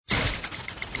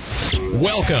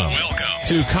Welcome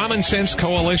to Common Sense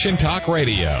Coalition Talk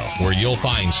Radio, where you'll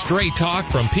find straight talk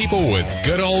from people with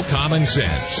good old common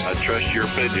sense. I trust your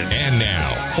opinion. And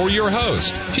now, for your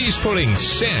host, she's putting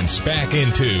sense back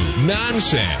into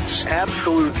nonsense.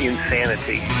 Absolute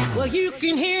insanity. Well, you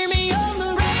can hear me on the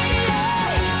radio.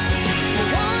 You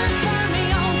wanna turn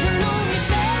me on, turn on your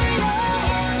stereo.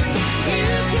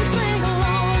 You can sing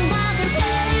along while they're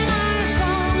playing our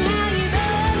song. Now you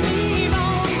done me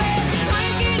wrong, baby,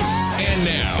 crank it up. And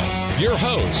now, your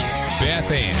host, Beth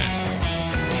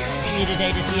Ann. You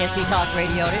today to CSC Talk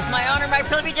Radio. It is my honor, my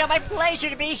privilege, and my pleasure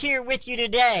to be here with you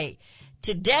today.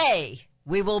 Today,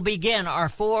 we will begin our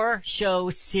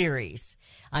 4-show series.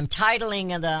 I'm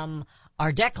titling them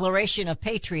Our Declaration of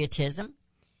Patriotism.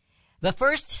 But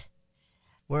first,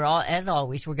 as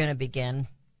always, we're going to begin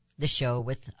the show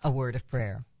with a word of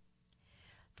prayer.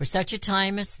 For such a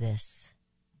time as this,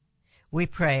 we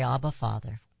pray, Abba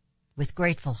Father, with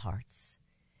grateful hearts.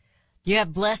 You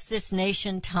have blessed this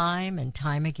nation time and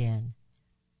time again.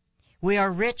 We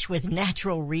are rich with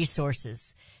natural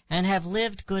resources and have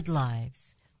lived good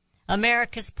lives.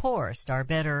 America's poorest are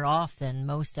better off than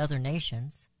most other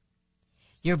nations.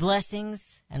 Your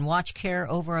blessings and watch care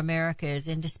over America is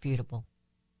indisputable.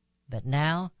 But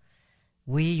now,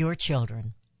 we, your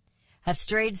children, have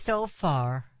strayed so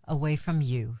far away from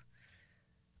you.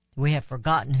 We have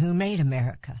forgotten who made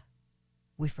America.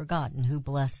 We've forgotten who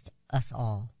blessed us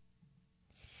all.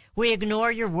 We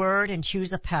ignore your word and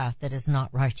choose a path that is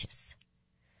not righteous.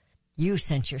 You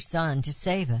sent your Son to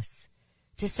save us,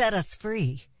 to set us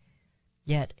free,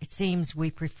 yet it seems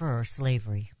we prefer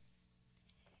slavery.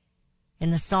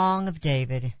 In the Song of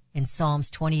David, in Psalms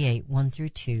 28,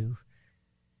 1-2,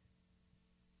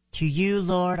 to you,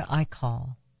 Lord, I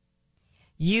call.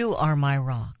 You are my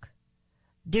rock.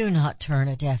 Do not turn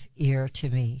a deaf ear to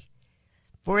me.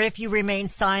 For if you remain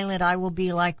silent, I will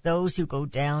be like those who go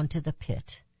down to the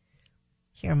pit.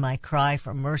 Hear my cry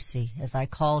for mercy as I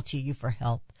call to you for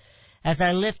help, as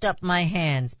I lift up my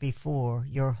hands before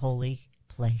your holy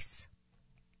place.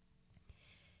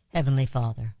 Heavenly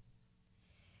Father,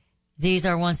 these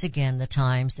are once again the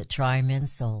times that try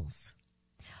men's souls.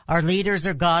 Our leaders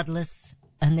are godless,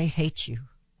 and they hate you.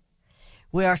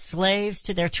 We are slaves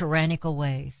to their tyrannical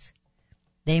ways.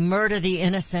 They murder the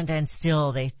innocent, and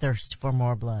still they thirst for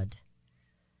more blood.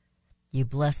 You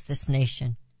bless this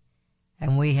nation,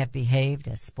 and we have behaved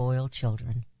as spoiled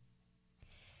children.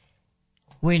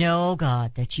 We know, O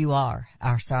God, that you are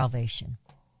our salvation,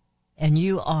 and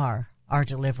you are our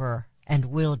deliverer and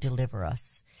will deliver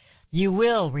us. You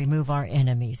will remove our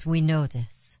enemies. We know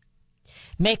this.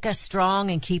 Make us strong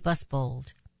and keep us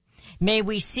bold. May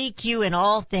we seek you in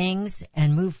all things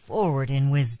and move forward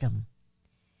in wisdom.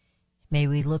 May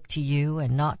we look to you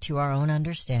and not to our own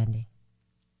understanding.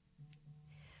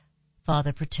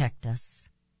 Father, protect us.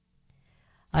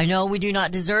 I know we do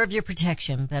not deserve your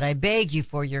protection, but I beg you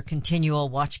for your continual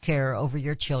watch care over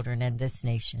your children and this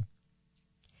nation.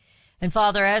 And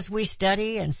Father, as we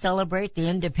study and celebrate the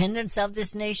independence of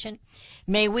this nation,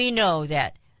 may we know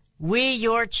that we,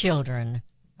 your children,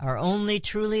 are only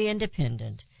truly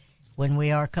independent when we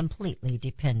are completely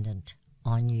dependent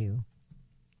on you.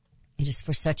 It is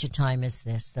for such a time as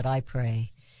this that I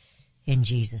pray in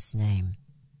Jesus' name.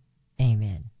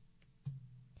 Amen.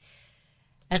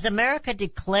 As America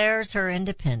declares her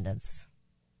independence,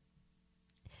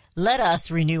 let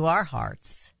us renew our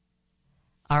hearts,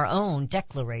 our own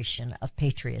declaration of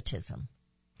patriotism.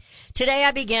 Today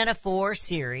I began a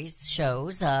 4-series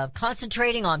shows of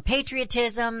concentrating on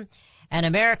patriotism and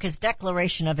America's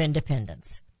Declaration of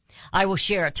Independence. I will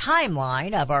share a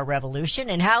timeline of our revolution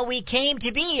and how we came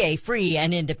to be a free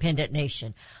and independent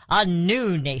nation, a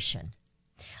new nation.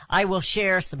 I will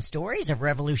share some stories of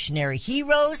revolutionary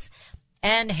heroes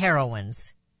and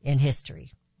heroines in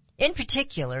history. In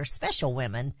particular, special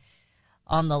women.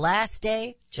 On the last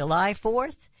day, July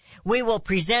 4th, we will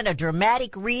present a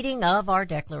dramatic reading of our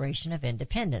Declaration of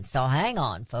Independence. So hang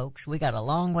on, folks. We got a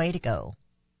long way to go.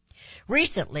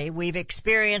 Recently, we've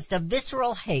experienced a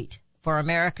visceral hate for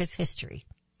America's history.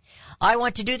 I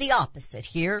want to do the opposite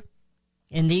here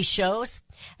in these shows.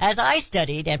 As I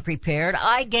studied and prepared,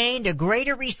 I gained a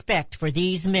greater respect for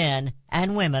these men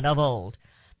and women of old,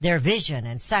 their vision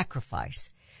and sacrifice.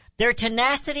 Their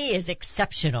tenacity is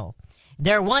exceptional.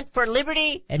 Their want for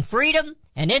liberty and freedom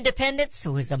and independence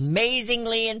was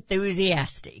amazingly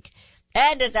enthusiastic.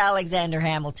 And as Alexander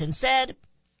Hamilton said,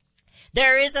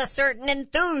 there is a certain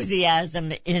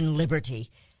enthusiasm in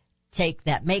liberty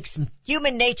that makes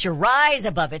human nature rise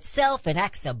above itself in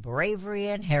acts of bravery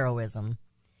and heroism.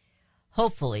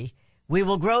 Hopefully, we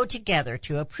will grow together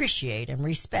to appreciate and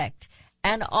respect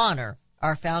and honor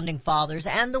our founding fathers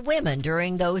and the women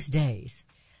during those days.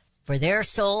 For their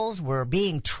souls were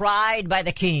being tried by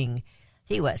the king.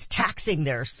 He was taxing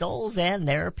their souls and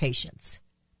their patience.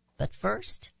 But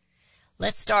first,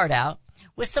 let's start out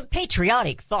with some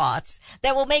patriotic thoughts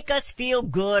that will make us feel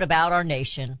good about our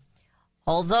nation.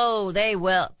 Although they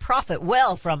will profit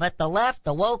well from it, the left,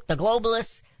 the woke, the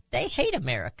globalists, they hate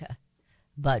America.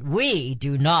 But we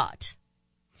do not.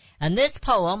 And this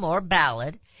poem or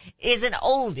ballad is an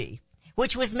oldie,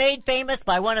 which was made famous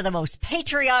by one of the most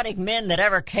patriotic men that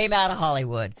ever came out of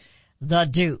Hollywood, the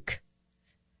Duke,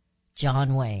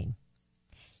 John Wayne.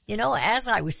 You know, as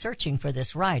I was searching for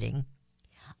this writing,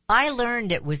 I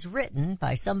learned it was written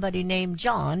by somebody named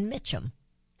John Mitchum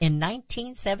in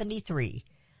 1973.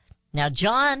 Now,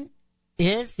 John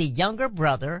is the younger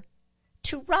brother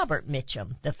to Robert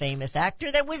Mitchum, the famous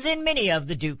actor that was in many of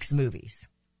the Duke's movies.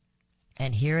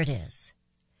 And here it is.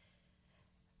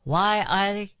 Why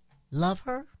I love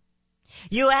her?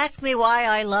 You ask me why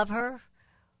I love her?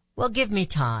 Well, give me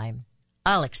time.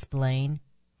 I'll explain.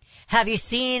 Have you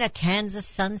seen a Kansas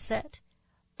sunset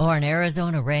or an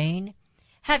Arizona rain?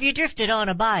 Have you drifted on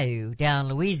a bayou down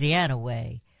Louisiana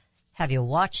way? Have you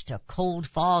watched a cold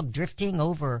fog drifting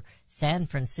over San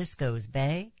Francisco's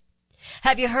bay?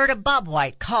 Have you heard a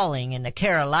bobwhite calling in the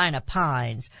Carolina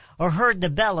pines, or heard the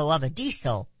bellow of a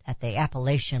diesel at the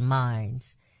Appalachian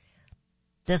mines?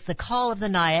 Does the call of the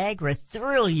Niagara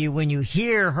thrill you when you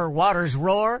hear her waters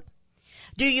roar?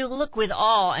 Do you look with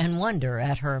awe and wonder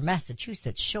at her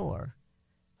Massachusetts shore,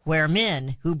 where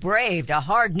men who braved a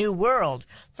hard new world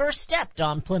first stepped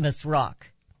on Plymouth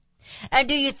Rock? And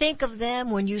do you think of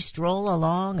them when you stroll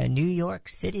along a New York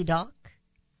City dock?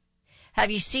 Have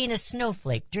you seen a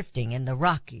snowflake drifting in the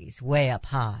Rockies way up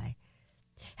high?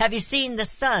 Have you seen the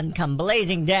sun come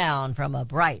blazing down from a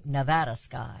bright Nevada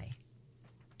sky?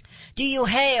 Do you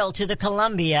hail to the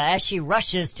Columbia as she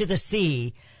rushes to the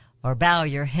sea, or bow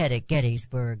your head at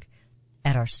Gettysburg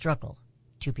at our struggle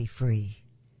to be free?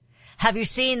 Have you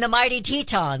seen the mighty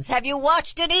Tetons? Have you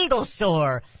watched an eagle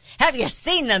soar? Have you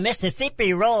seen the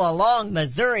Mississippi roll along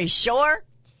Missouri's shore?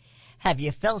 Have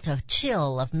you felt a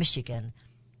chill of Michigan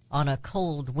on a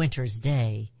cold winter's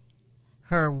day?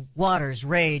 Her waters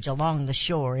rage along the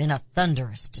shore in a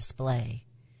thunderous display.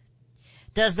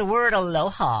 Does the word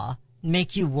aloha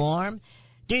make you warm?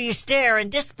 Do you stare in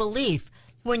disbelief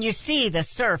when you see the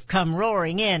surf come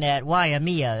roaring in at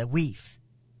Waimea Reef?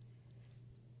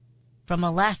 From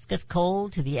Alaska's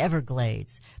cold to the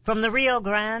Everglades, from the Rio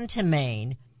Grande to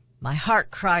Maine, my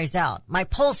heart cries out, my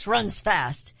pulse runs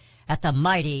fast at the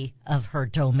mighty of her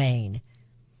domain.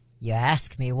 You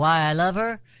ask me why I love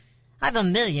her? I've a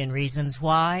million reasons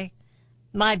why.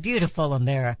 My beautiful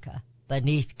America,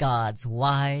 beneath God's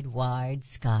wide, wide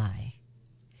sky.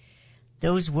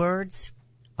 Those words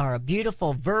are a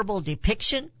beautiful verbal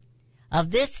depiction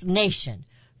of this nation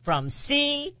from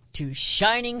sea to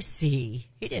shining sea.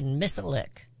 He didn't miss a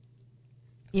lick.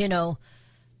 You know,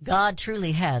 God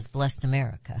truly has blessed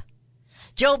America.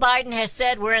 Joe Biden has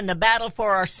said we're in the battle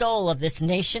for our soul of this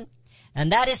nation,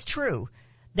 and that is true.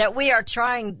 That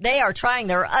they are trying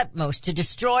their utmost to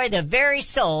destroy the very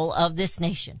soul of this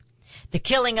nation. The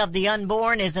killing of the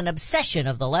unborn is an obsession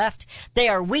of the left. They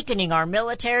are weakening our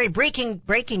military, breaking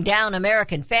down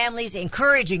American families,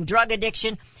 encouraging drug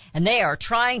addiction, and they are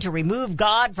trying to remove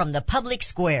God from the public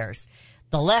squares.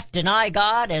 The left deny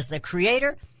God as the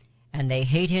creator, and they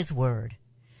hate his word.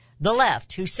 The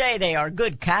left, who say they are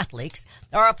good Catholics,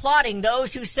 are applauding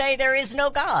those who say there is no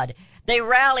God. They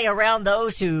rally around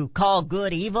those who call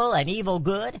good evil and evil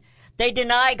good. They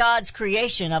deny God's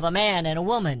creation of a man and a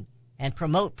woman and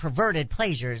promote perverted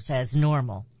pleasures as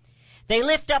normal. They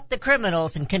lift up the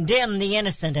criminals and condemn the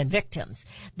innocent and victims.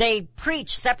 They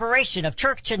preach separation of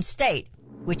church and state,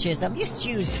 which is a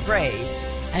misused phrase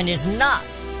and is not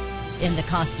in the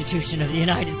Constitution of the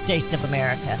United States of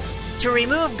America. To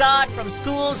remove God from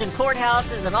schools and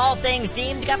courthouses and all things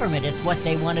deemed government is what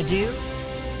they want to do.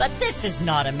 But this is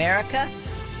not America.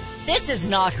 This is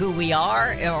not who we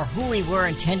are or who we were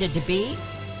intended to be.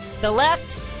 The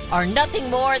left are nothing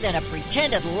more than a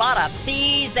pretended lot of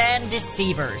thieves and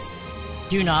deceivers.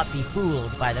 Do not be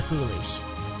fooled by the foolish.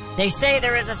 They say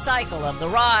there is a cycle of the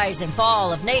rise and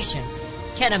fall of nations.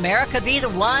 Can America be the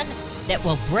one that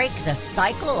will break the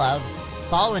cycle of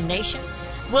fallen nations?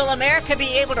 Will America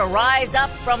be able to rise up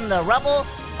from the rubble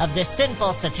of this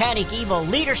sinful, satanic, evil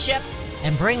leadership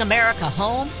and bring America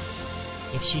home?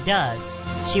 If she does,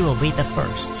 she will be the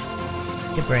first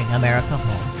to bring America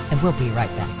home. And we'll be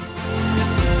right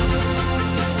back.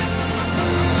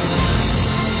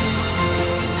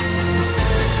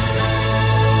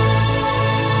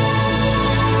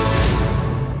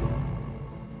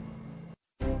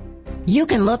 You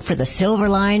can look for the silver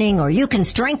lining, or you can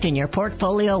strengthen your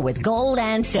portfolio with gold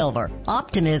and silver.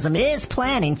 Optimism is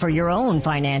planning for your own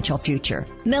financial future.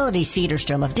 Melody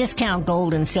Cedarstrom of Discount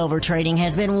Gold and Silver Trading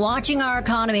has been watching our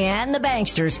economy and the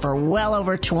banksters for well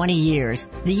over 20 years.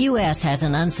 The U.S. has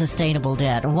an unsustainable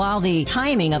debt, and while the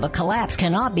timing of a collapse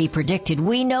cannot be predicted,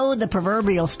 we know the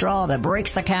proverbial straw that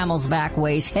breaks the camel's back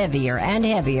weighs heavier and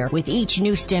heavier with each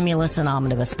new stimulus and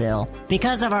omnibus bill.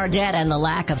 Because of our debt and the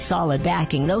lack of solid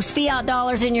backing, those fiat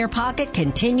dollars in your pocket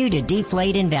continue to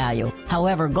deflate in value.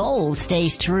 However, gold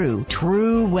stays true.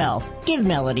 True wealth. Give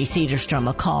Melody Cedarstrom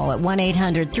a call at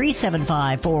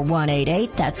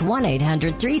 1-800-375-4188. That's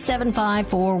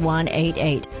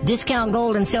 1-800-375-4188. Discount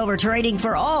Gold and Silver Trading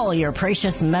for all your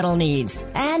precious metal needs.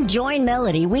 And join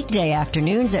Melody weekday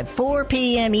afternoons at 4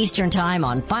 p.m. Eastern Time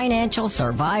on Financial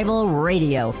Survival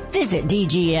Radio. Visit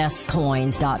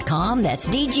DGScoins.com. That's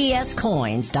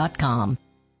DGScoins.com.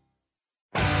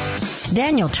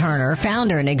 Daniel Turner,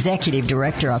 founder and executive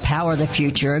director of Power the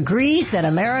Future, agrees that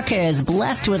America is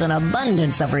blessed with an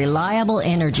abundance of reliable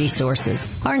energy sources.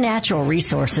 Our natural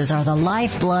resources are the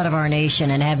lifeblood of our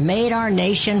nation and have made our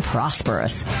nation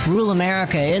prosperous. Rural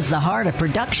America is the heart of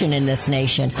production in this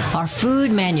nation. Our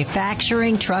food,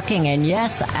 manufacturing, trucking, and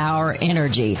yes, our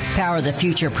energy. Power the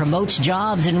Future promotes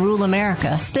jobs in rural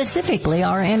America, specifically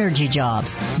our energy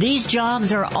jobs. These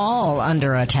jobs are all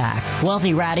under attack.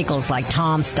 Wealthy radicals like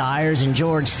Tom Stiers and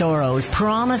George Soros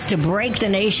promise to break the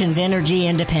nation's energy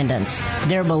independence.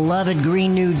 Their beloved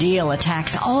Green New Deal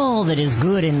attacks all that is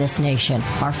good in this nation.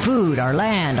 Our food, our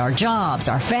land, our jobs,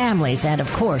 our families, and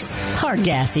of course, our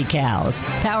gassy cows.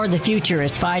 Power the Future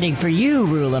is fighting for you,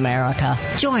 rural America.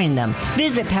 Join them.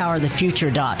 Visit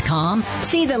PowerTheFuture.com.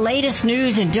 See the latest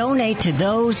news and donate to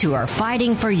those who are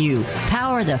fighting for you.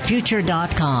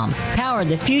 PowerTheFuture.com. Power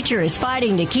the Future is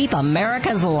fighting to keep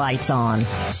America's lights on.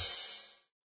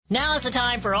 Now is the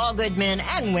time for all good men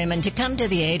and women to come to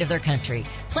the aid of their country.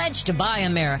 Pledge to buy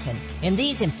American. In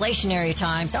these inflationary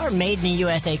times, our Made in the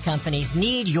USA companies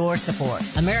need your support.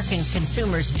 American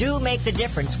consumers do make the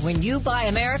difference. When you buy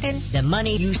American, the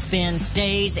money you spend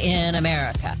stays in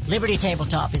America. Liberty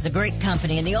Tabletop is a great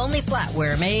company and the only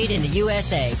flatware made in the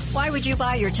USA. Why would you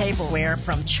buy your tableware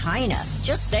from China?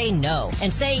 Just say no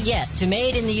and say yes to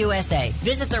Made in the USA.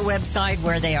 Visit their website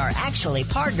where they are actually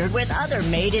partnered with other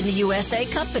Made in the USA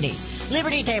companies.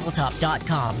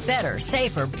 LibertyTabletop.com. Better,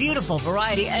 safer, beautiful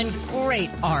variety, and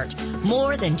great art.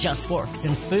 More than just forks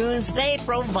and spoons, they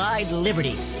provide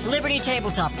liberty.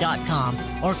 LibertyTabletop.com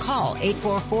or call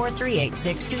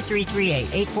 844-386-2338.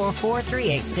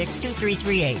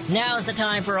 844-386-2338. Now's the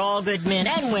time for all good men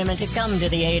and women to come to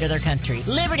the aid of their country.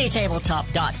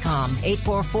 LibertyTabletop.com.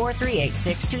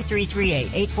 844-386-2338.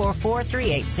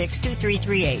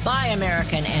 844-386-2338. Buy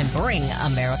American and bring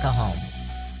America home.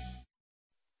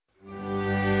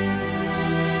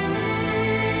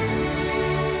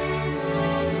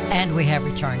 And we have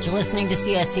returned. You're listening to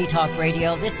CSC Talk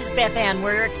Radio. This is Beth Ann.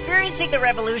 We're experiencing the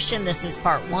revolution. This is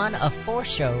part 1 of 4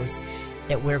 shows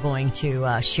that we're going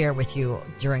to share with you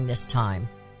during this time.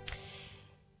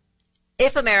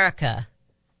 If America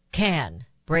can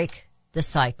break the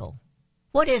cycle,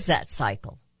 what is that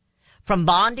cycle? From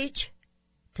bondage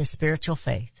to spiritual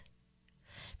faith.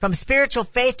 From spiritual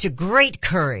faith to great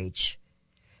courage.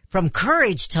 From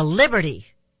courage to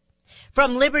liberty.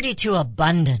 From liberty to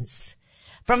abundance.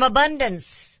 From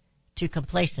abundance to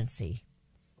complacency.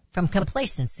 From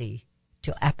complacency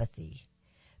to apathy.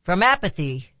 From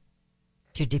apathy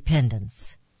to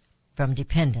dependence. From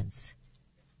dependence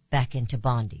back into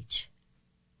bondage.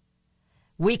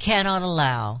 We cannot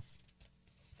allow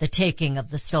the taking of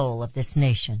the soul of this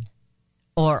nation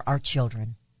or our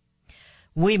children.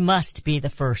 We must be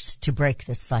the first to break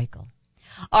this cycle.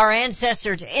 Our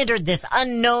ancestors entered this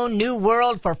unknown new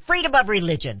world for freedom of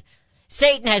religion.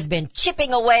 Satan has been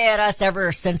chipping away at us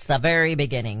ever since the very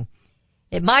beginning.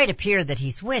 It might appear that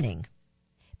he's winning,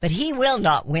 but he will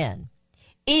not win.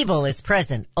 Evil is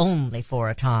present only for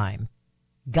a time.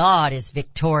 God is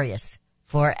victorious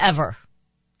forever.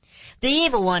 The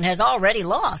evil one has already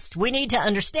lost. We need to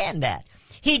understand that.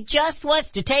 He just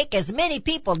wants to take as many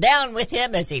people down with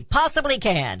him as he possibly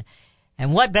can.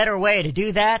 And what better way to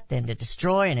do that than to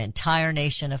destroy an entire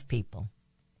nation of people?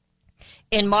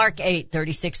 In Mark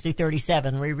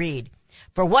 8:36-37, we read,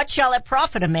 "For what shall it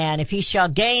profit a man if he shall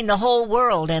gain the whole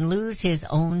world and lose his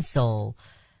own soul?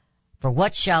 For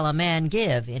what shall a man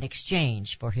give in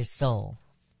exchange for his soul?"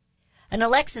 And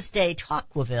Alexis de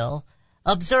Tocqueville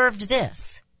observed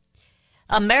this: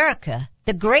 America,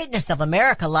 the greatness of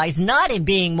America lies not in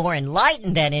being more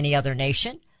enlightened than any other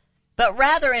nation, but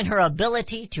rather in her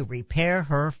ability to repair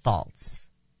her faults.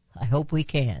 I hope we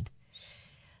can.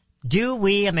 Do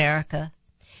we, America,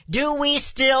 do we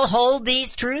still hold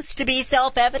these truths to be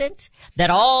self-evident? That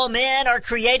all men are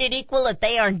created equal, that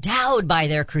they are endowed by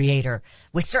their Creator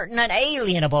with certain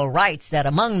unalienable rights, that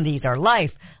among these are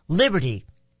life, liberty,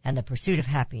 and the pursuit of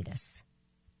happiness.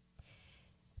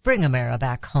 Bring America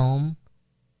back home,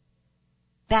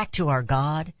 back to our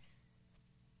God.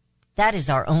 That is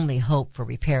our only hope for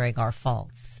repairing our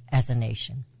faults as a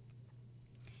nation.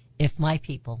 If my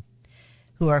people,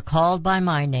 who are called by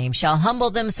my name, shall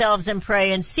humble themselves and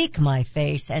pray and seek my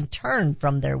face and turn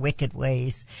from their wicked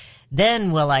ways,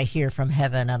 then will I hear from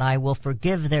heaven, and I will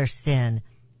forgive their sin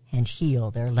and heal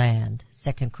their land.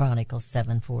 2 Chronicles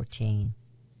 7:14.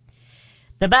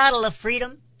 The battle of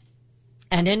freedom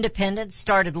and independence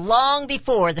started long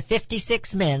before the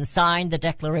 56 men signed the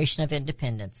Declaration of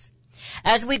Independence.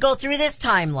 As we go through this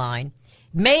timeline,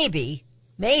 maybe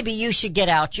you should get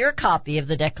out your copy of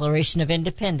the Declaration of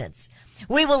Independence.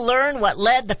 We will learn what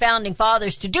led the Founding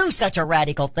Fathers to do such a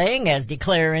radical thing as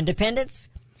declare independence.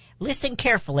 Listen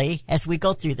carefully as we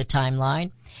go through the timeline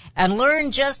and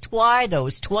learn just why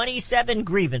those 27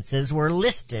 grievances were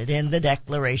listed in the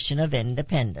Declaration of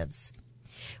Independence.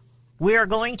 We are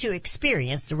going to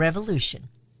experience the revolution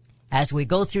as we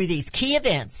go through these key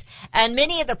events, and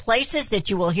many of the places that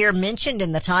you will hear mentioned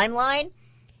in the timeline,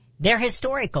 they're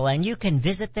historical, and you can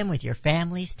visit them with your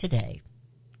families today.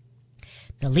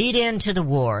 The lead-in to the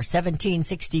war,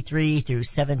 1763 through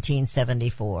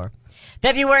 1774.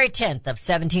 February 10th of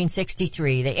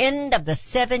 1763, the end of the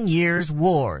 7 Years'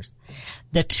 War.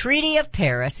 The Treaty of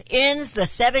Paris ends the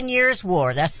 7 Years'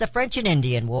 War. That's the French and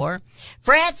Indian War.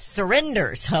 France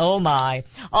surrenders, oh my,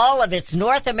 all of its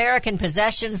North American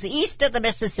possessions east of the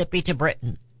Mississippi to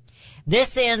Britain.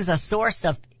 This ends a source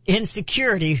of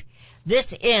insecurity.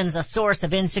 This ends a source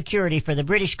of insecurity for the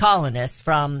British colonists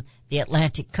from the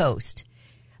Atlantic coast.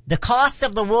 The costs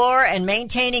of the war and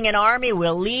maintaining an army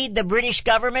will lead the British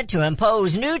government to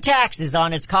impose new taxes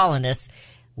on its colonists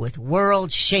with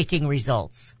world-shaking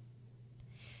results.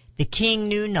 The king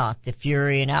knew not the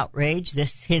fury and outrage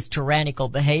his tyrannical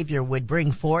behavior would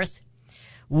bring forth.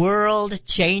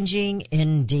 World-changing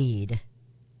indeed.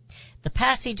 The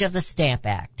passage of the Stamp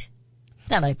Act.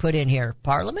 That I put in here,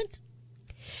 Parliament.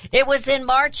 It was in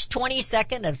March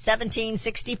 22nd of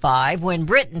 1765 when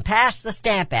Britain passed the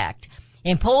Stamp Act,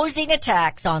 imposing a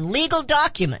tax on legal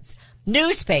documents,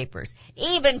 newspapers,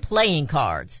 even playing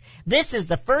cards. This is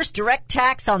the first direct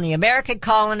tax on the American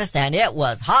colonists, and it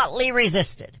was hotly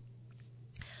resisted.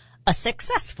 A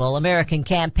successful American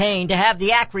campaign to have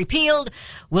the act repealed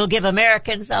will give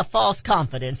Americans a false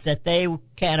confidence that they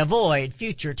can avoid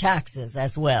future taxes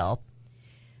as well.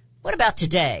 What about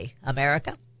today,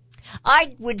 America?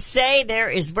 I would say there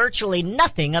is virtually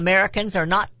nothing Americans are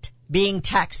not being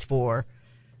taxed for.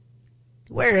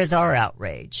 Where is our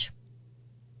outrage?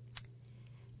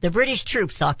 The British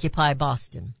troops occupy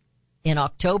Boston. In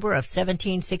October of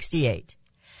 1768,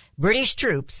 British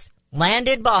troops land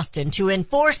in Boston to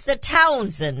enforce the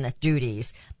Townshend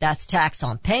duties. That's tax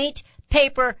on paint,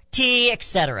 paper, tea,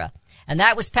 etc. And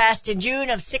that was passed in June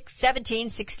of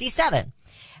 1767.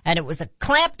 And it was a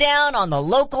clampdown on the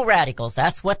local radicals.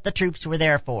 That's what the troops were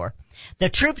there for. The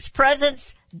troops'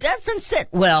 presence doesn't sit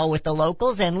well with the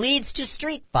locals and leads to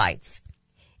street fights.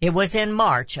 It was in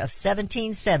March of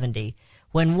 1770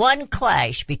 when one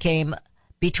clash became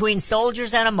between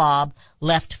soldiers and a mob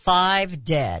left 5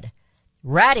 dead.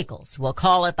 Radicals will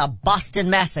call it the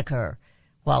Boston Massacre,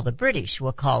 while the British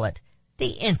will call it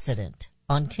the incident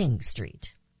on King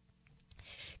Street.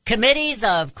 Committees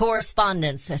of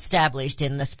correspondence established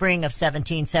in the spring of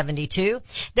 1772.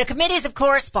 The committees of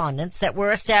correspondence that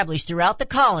were established throughout the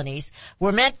colonies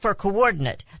were meant for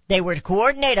coordinate. They were to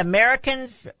coordinate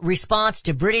Americans' response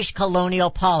to British colonial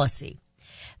policy.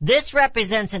 This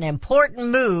represents an important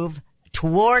move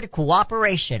toward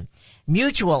cooperation,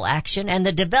 mutual action, and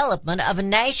the development of a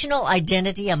national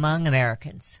identity among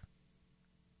Americans.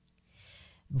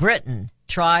 Britain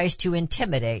tries to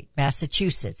intimidate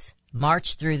Massachusetts,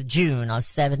 March through June of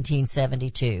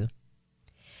 1772.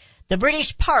 The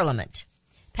British Parliament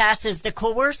passes the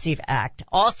Coercive Act,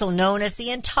 also known as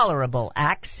the Intolerable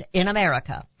Acts in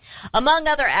America. Among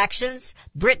other actions,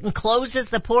 Britain closes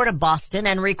the port of Boston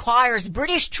and requires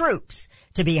British troops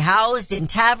to be housed in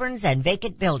taverns and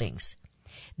vacant buildings.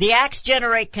 The acts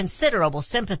generate considerable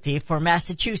sympathy for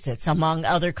Massachusetts among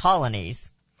other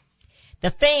colonies. The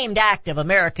famed Act of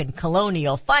American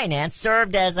Colonial Finance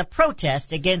served as a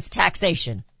protest against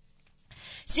taxation.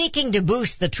 Seeking to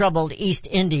boost the troubled East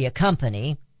India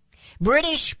Company,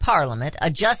 British Parliament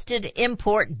adjusted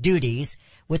import duties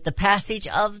with the passage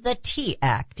of the Tea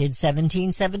Act in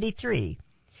 1773.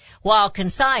 While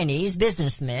consignees,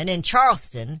 businessmen in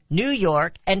Charleston, New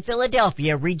York, and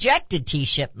Philadelphia rejected tea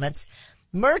shipments,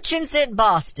 merchants in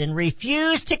Boston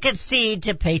refused to concede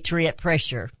to Patriot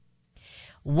pressure.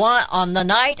 On the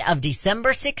night of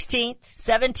December 16th,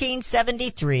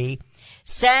 1773,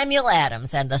 Samuel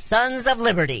Adams and the Sons of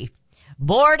Liberty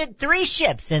boarded 3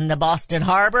 ships in the Boston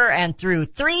harbor and threw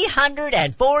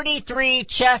 343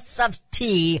 chests of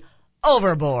tea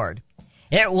overboard.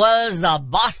 It was the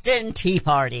Boston Tea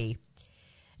Party.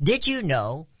 Did you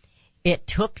know it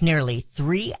took nearly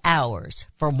 3 hours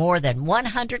for more than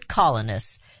 100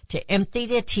 colonists to empty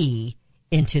the tea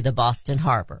into the Boston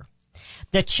harbor?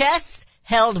 The chests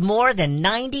held more than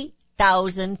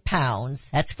 90,000 pounds,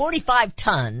 that's 45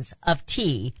 tons of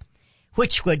tea,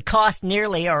 which would cost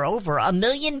nearly or over $1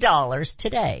 million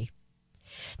today.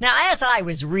 Now, as I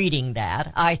was reading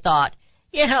that, I thought,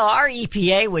 our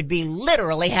EPA would be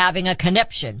literally having a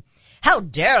conniption. How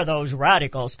dare those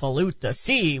radicals pollute the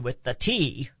sea with the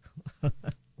tea?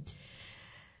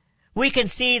 We can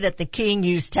see that the king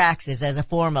used taxes as a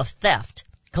form of theft,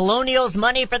 colonials'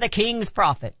 money for the king's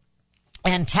profit,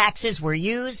 and taxes were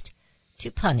used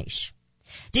to punish.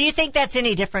 Do you think that's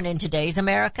any different in today's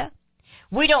America?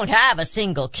 We don't have a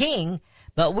single king,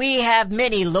 but we have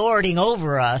many lording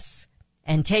over us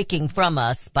and taking from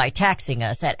us by taxing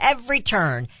us at every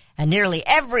turn and nearly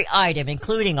every item,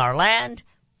 including our land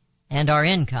and our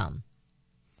income.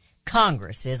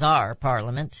 Congress is our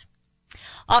parliament.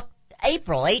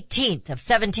 April 18th of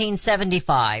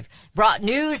 1775 brought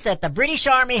news that the British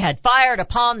Army had fired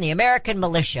upon the American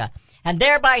militia and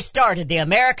thereby started the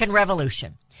American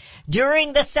Revolution.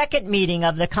 During the second meeting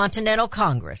of the Continental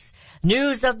Congress,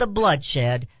 news of the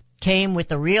bloodshed came with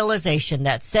the realization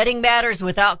that setting matters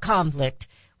without conflict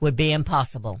would be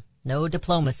impossible. No,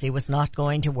 diplomacy was not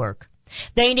going to work.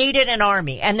 They needed an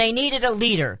army, and they needed a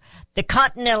leader. The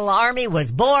Continental Army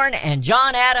was born, and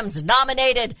John Adams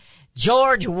nominated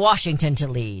George Washington to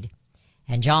lead.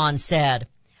 And John said,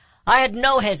 "I had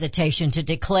no hesitation to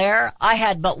declare I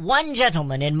had but one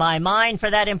gentleman in my mind for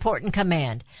that important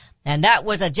command, and that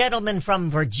was a gentleman from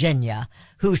Virginia,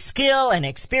 whose skill and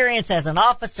experience as an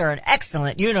officer and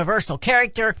excellent universal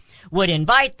character would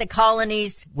unite the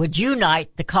colonies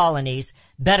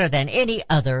better than any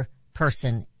other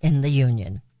person in the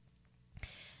Union."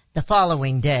 The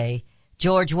following day,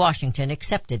 George Washington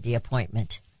accepted the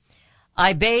appointment.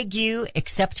 "I beg you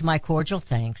accept my cordial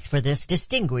thanks for this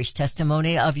distinguished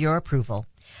testimony of your approval.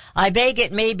 I beg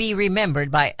it may be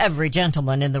remembered by every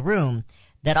gentleman in the room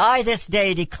that I this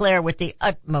day declare with the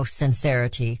utmost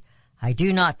sincerity, I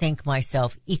do not think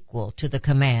myself equal to the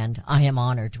command I am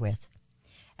honored with.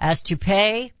 As to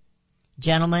pay,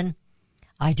 gentlemen,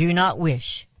 I do not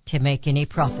wish to make any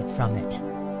profit from it."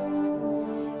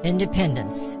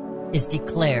 Independence is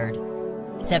declared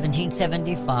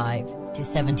 1775 to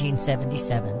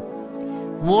 1777.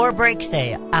 War breaks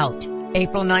out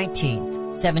April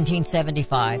 19th,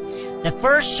 1775. The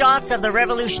first shots of the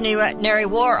Revolutionary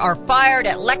War are fired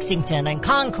at Lexington and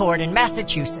Concord in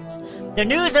Massachusetts. The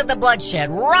news of the bloodshed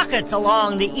rockets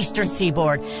along the eastern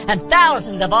seaboard, and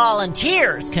thousands of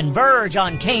volunteers converge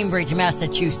on Cambridge,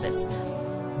 Massachusetts.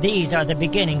 These are the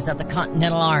beginnings of the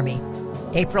Continental Army.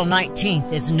 April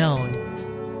 19th is known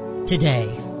today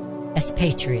as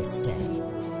Patriots' Day.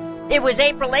 It was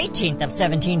April 18th of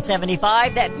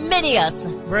 1775 that many of us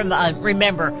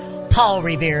remember Paul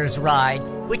Revere's Ride,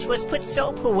 which was put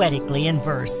so poetically in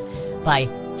verse by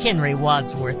Henry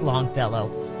Wadsworth Longfellow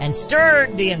and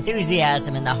stirred the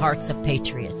enthusiasm in the hearts of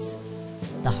patriots.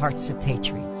 The hearts of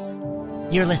patriots.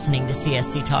 You're listening to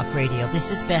CSC Talk Radio. This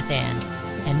is Beth Ann,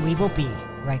 and we will be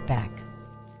right back.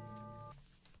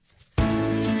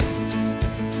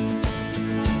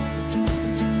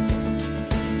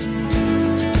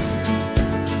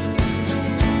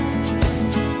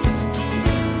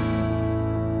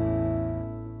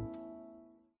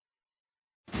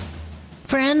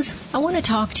 Friends, I want to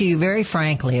talk to you very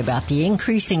frankly about the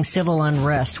increasing civil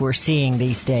unrest we're seeing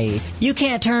these days. You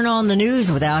can't turn on the news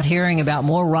without hearing about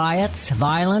more riots,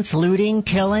 violence, looting,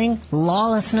 killing,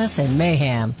 lawlessness, and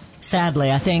mayhem. Sadly,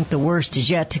 I think the worst is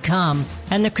yet to come,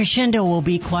 and the crescendo will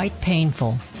be quite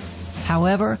painful.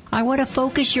 However, I want to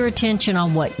focus your attention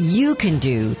on what you can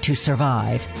do to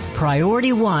survive.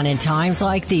 Priority one in times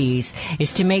like these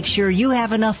is to make sure you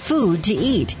have enough food to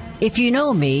eat. If you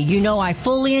know me, you know I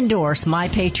fully endorse My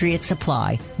Patriot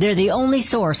Supply. They're the only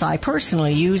source I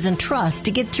personally use and trust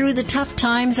to get through the tough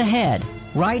times ahead.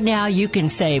 Right now, you can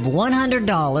save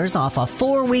 $100 off a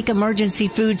 4-week emergency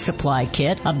food supply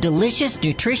kit of delicious,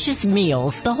 nutritious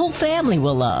meals the whole family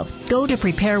will love. Go to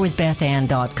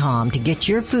preparewithbethann.com to get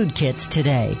your food kits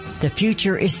today. The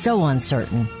future is so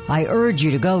uncertain. I urge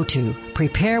you to go to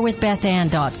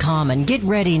preparewithbethann.com and get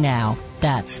ready now.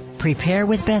 That's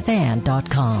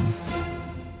preparewithbethann.com.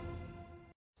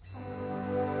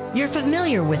 You're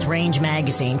familiar with Range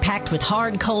Magazine, packed with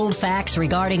hard, cold facts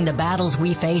regarding the battles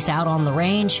we face out on the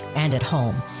range and at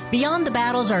home. Beyond the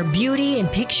battles are beauty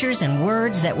and pictures and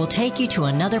words that will take you to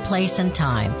another place and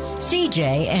time.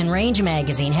 CJ and Range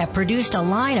Magazine have produced a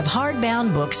line of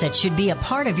hardbound books that should be a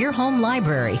part of your home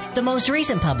library. The most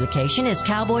recent publication is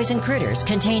Cowboys and Critters,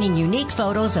 containing unique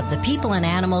photos of the people and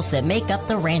animals that make up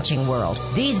the ranching world.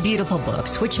 These beautiful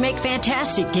books, which make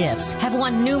fantastic gifts, have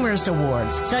won numerous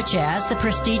awards, such as the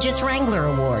prestigious Wrangler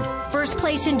Award, First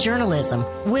Place in Journalism,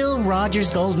 Will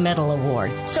Rogers Gold Medal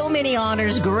Award. So many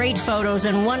honors, great photos,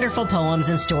 and wonderful poems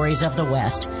and stories of the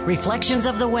West. Reflections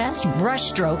of the West,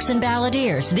 Brushstrokes and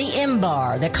Balladeers, The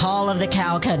Imbar, The Call of the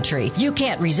Cow Country. You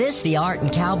can't resist the art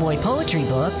and cowboy poetry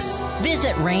books.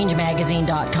 Visit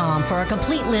rangemagazine.com for a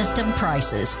complete list of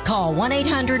prices. Call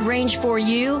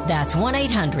 1-800-RANGE-4U. That's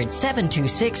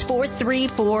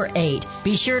 1-800-726-4348.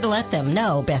 Be sure to let them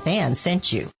know Beth Ann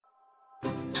sent you.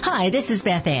 Hi, this is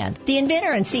Beth Ann. The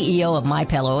inventor and CEO of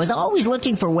MyPillow is always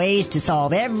looking for ways to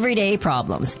solve everyday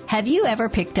problems. Have you ever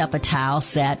picked up a towel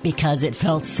set because it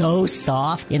felt so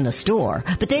soft in the store,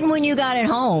 but then when you got it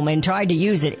home and tried to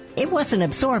use it, it wasn't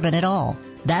absorbent at all?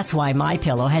 That's why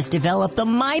MyPillow has developed the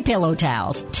MyPillow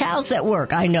towels. Towels that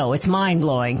work. I know, it's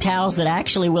mind-blowing. Towels that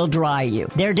actually will dry you.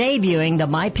 They're debuting the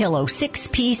MyPillow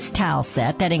 6-piece towel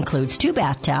set that includes 2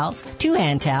 bath towels, 2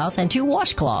 hand towels, and 2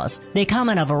 washcloths. They come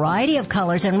in a variety of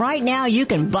colors, and right now you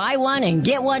can buy one and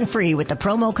get one free with the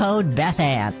promo code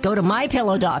BethAnn. Go to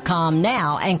MyPillow.com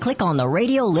now and click on the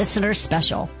radio listener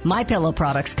special. MyPillow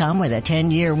products come with a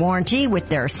 10-year warranty with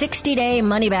their 60-day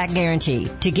money-back guarantee.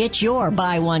 To get your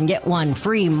buy one, get one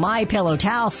free MyPillow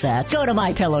towel set, go to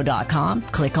MyPillow.com,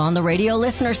 click on the radio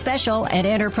listener special, and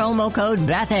enter promo code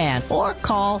BethAnn, or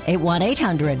call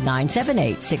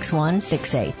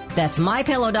 1-800-978-6168. That's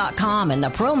MyPillow.com, and the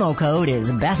promo code is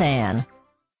BethAnn.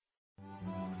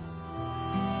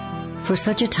 For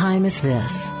such a time as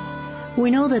this,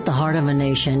 we know that the heart of a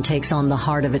nation takes on the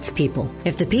heart of its people.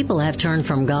 If the people have turned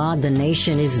from God, the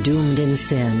nation is doomed in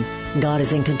sin. God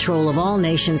is in control of all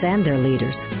nations and their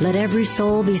leaders. Let every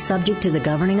soul be subject to the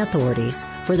governing authorities,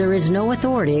 for there is no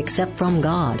authority except from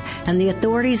God, and the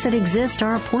authorities that exist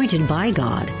are appointed by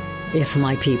God. If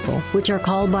my people, which are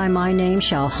called by my name,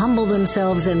 shall humble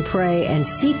themselves and pray and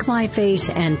seek my face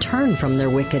and turn from their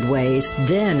wicked ways,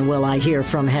 then will I hear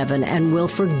from heaven and will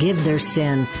forgive their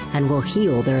sin and will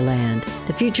heal their land.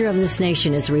 The future of this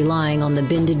nation is relying on the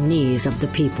bended knees of the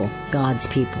people, God's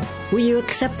people. Will you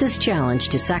accept this challenge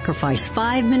to sacrifice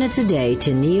 5 minutes a day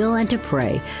to kneel and to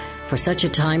pray? For such a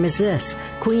time as this,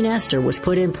 Queen Esther was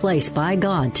put in place by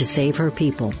God to save her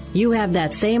people. You have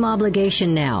that same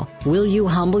obligation now. Will you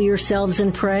humble yourselves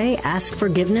and pray, ask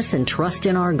forgiveness, and trust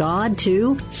in our God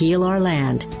to heal our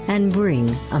land and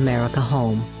bring America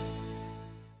home?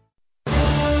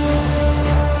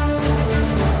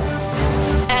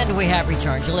 And we have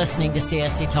returned. You're listening to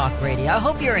CSC Talk Radio. I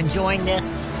hope you're enjoying this.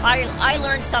 I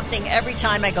learn something every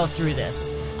time I go through this.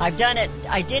 I've done it.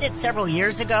 I did it several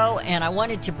years ago, and I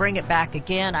wanted to bring it back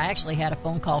again. I actually had a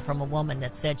phone call from a woman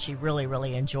that said she really,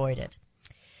 really enjoyed it.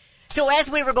 So as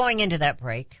we were going into that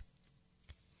break,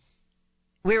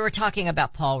 we were talking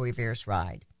about Paul Revere's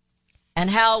ride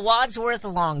and how Wadsworth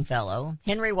Longfellow,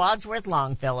 Henry Wadsworth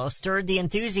Longfellow, stirred the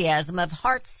enthusiasm of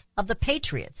hearts of the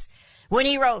patriots when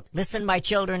he wrote, "Listen, my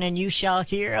children, and you shall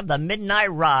hear of the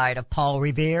midnight ride of Paul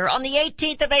Revere on the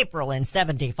 18th of April in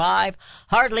 75.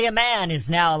 Hardly a man is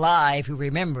now alive who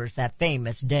remembers that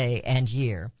famous day and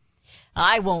year."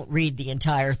 I won't read the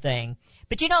entire thing,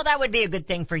 but you know that would be a good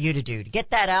thing for you to do, to get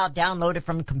that out, download it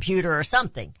from a computer or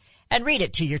something, and read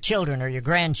it to your children or your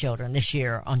grandchildren this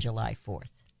year on July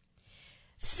 4th.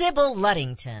 Sybil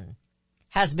Ludington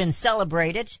has been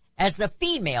celebrated as the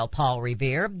female Paul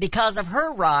Revere because of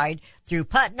her ride through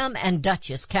Putnam and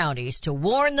Dutchess counties to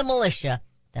warn the militia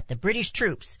that the British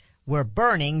troops were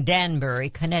burning Danbury,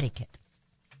 Connecticut.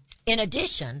 In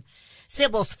addition,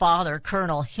 Sybil's father,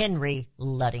 Colonel Henry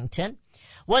Ludington,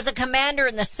 was a commander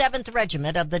in the 7th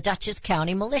Regiment of the Dutchess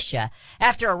County Militia.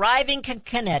 After arriving in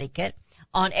Connecticut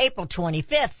on April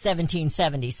 25th,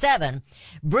 1777,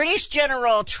 British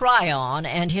General Tryon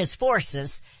and his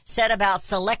forces set about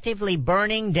selectively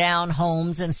burning down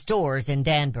homes and stores in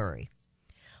Danbury.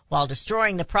 While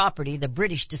destroying the property, the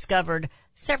British discovered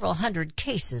several hundred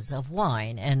cases of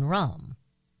wine and rum.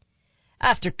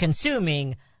 After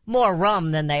consuming more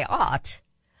rum than they ought,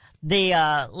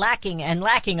 lacking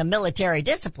a military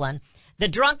discipline, the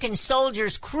drunken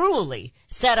soldiers cruelly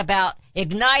set about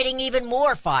igniting even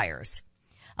more fires.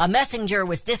 A messenger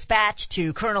was dispatched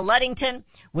to Colonel Ludington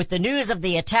with the news of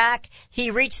the attack.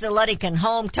 He reached the Ludington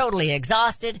home totally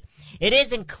exhausted. It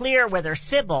isn't clear whether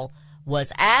Sybil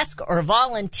was asked or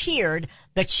volunteered,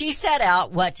 but she set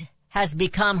out what has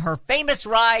become her famous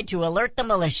ride to alert the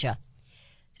militia.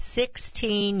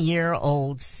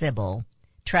 16-year-old Sybil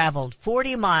traveled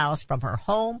 40 miles from her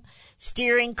home,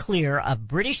 steering clear of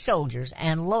British soldiers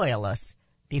and loyalists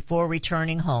before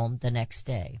returning home the next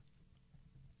day.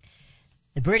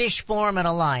 The British form an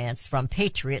alliance from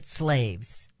patriot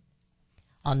slaves.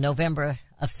 On November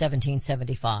of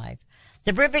 1775,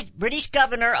 the British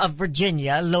governor of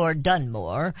Virginia, Lord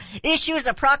Dunmore, issues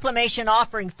a proclamation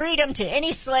offering freedom to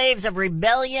any slaves of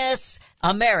rebellious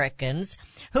Americans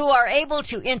who are able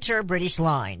to enter British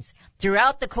lines.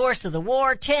 Throughout the course of the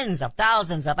war, tens of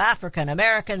thousands of African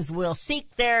Americans will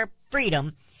seek their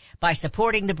freedom by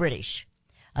supporting the British.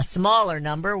 A smaller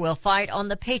number will fight on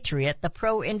the patriot, the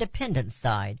pro-independence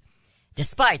side,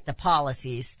 despite the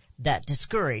policies that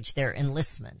discourage their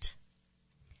enlistment.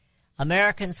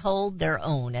 Americans hold their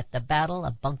own at the Battle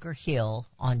of Bunker Hill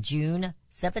on June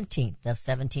 17th of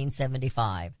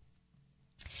 1775.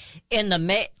 In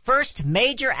the first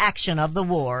major action of the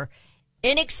war,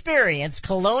 inexperienced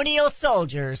colonial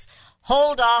soldiers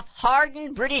hold off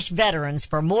hardened British veterans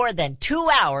for more than 2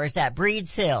 hours at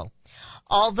Breed's Hill.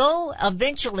 Although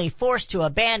eventually forced to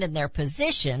abandon their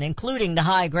position, including the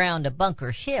high ground of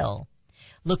Bunker Hill,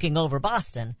 looking over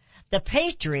Boston, the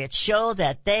Patriots show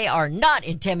that they are not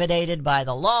intimidated by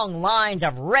the long lines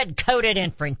of red-coated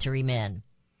infantrymen.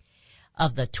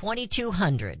 Of the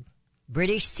 2,200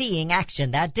 British seeing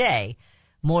action that day,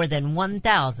 more than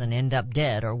 1,000 end up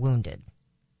dead or wounded.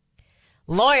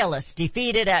 Loyalists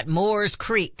defeated at Moore's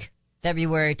Creek,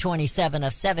 February 27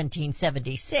 of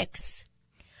 1776.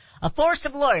 A force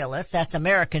of loyalists, that's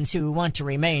Americans who want to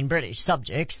remain British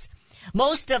subjects,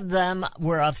 most of them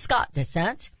were of Scot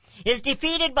descent, is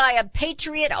defeated by a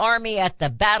patriot army at the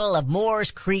Battle of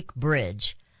Moore's Creek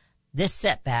Bridge. This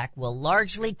setback will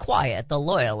largely quiet the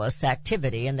Loyalists'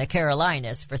 activity in the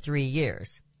Carolinas for 3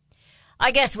 years.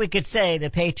 I guess we could say the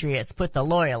Patriots put the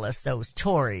Loyalists, those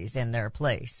Tories, in their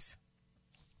place.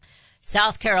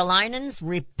 South Carolinians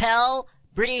repel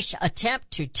British attempt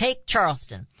to take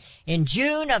Charleston. In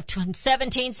June of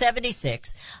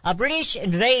 1776, a British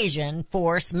invasion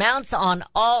force mounts an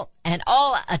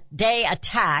all-day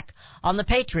attack on the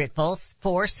Patriot force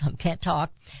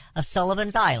of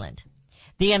Sullivan's Island.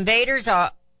 The invaders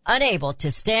are unable to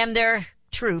stand their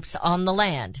troops on the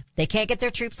land. They can't get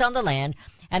their troops on the land,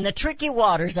 and the tricky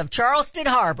waters of Charleston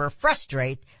Harbor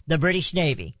frustrate the British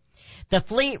Navy. The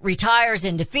fleet retires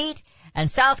in defeat, and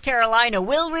South Carolina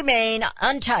will remain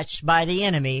untouched by the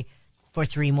enemy for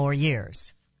 3 more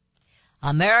years.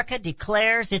 America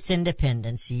declares its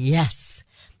independence. Yes.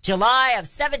 July of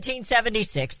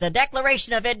 1776, the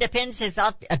Declaration of Independence is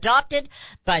adopted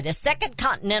by the Second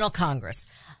Continental Congress.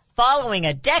 Following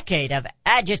a decade of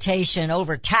agitation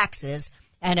over taxes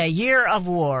and a year of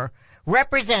war,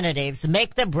 representatives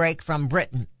make the break from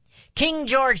Britain. King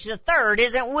George III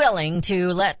isn't willing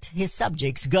to let his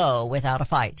subjects go without a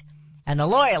fight, and the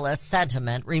Loyalist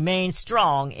sentiment remains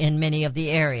strong in many of the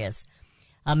areas.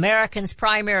 Americans'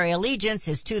 primary allegiance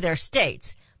is to their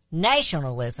states.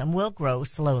 Nationalism will grow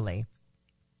slowly.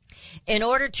 In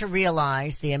order to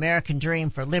realize the American dream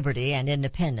for liberty and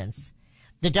independence,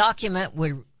 the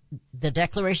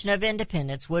Declaration of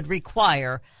Independence would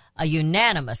require a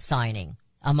unanimous signing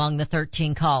among the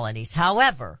 13 colonies.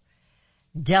 However,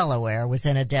 Delaware was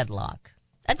in a deadlock.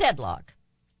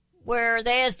 Were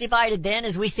they as divided then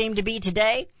as we seem to be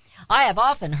today? I have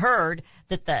often heard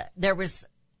that there was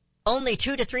only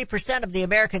 2 to 3% of the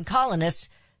American colonists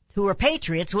who were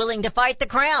patriots willing to fight the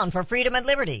crown for freedom and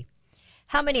liberty.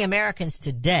 How many Americans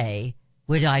today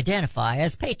would identify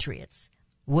as patriots?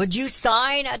 Would you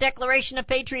sign a Declaration of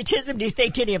Patriotism? Do you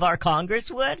think any of our Congress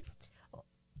would?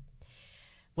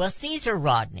 Well, Caesar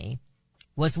Rodney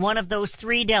was one of those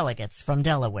 3 delegates from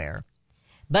Delaware,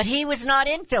 but he was not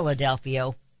in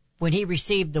Philadelphia when he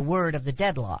received the word of the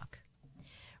deadlock.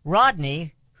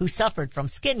 Rodney, who suffered from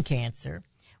skin cancer,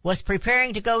 was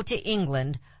preparing to go to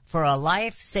England for a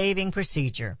life-saving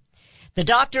procedure. The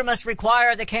doctor must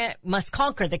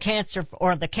conquer the cancer,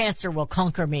 or the cancer will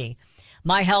conquer me.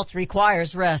 My health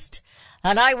requires rest,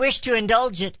 and I wish to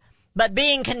indulge it, but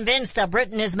being convinced that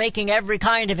Britain is making every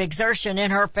kind of exertion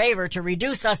in her favor to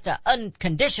reduce us to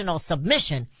unconditional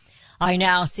submission, I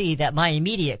now see that my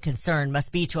immediate concern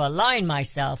must be to align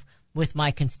myself with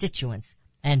my constituents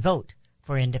and vote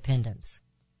for independence.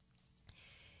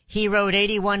 He rode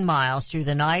 81 miles through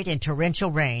the night in torrential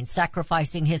rain,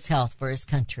 sacrificing his health for his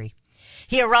country.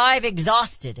 He arrived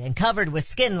exhausted and covered with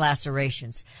skin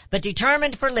lacerations, but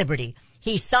determined for liberty.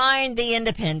 He signed the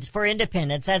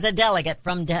independence as a delegate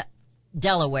from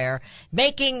Delaware,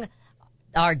 making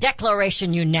our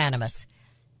declaration unanimous.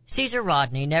 Caesar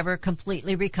Rodney never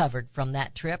completely recovered from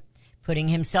that trip, putting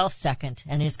himself second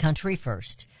and his country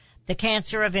first. The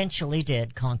cancer eventually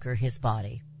did conquer his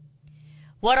body.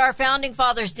 What our founding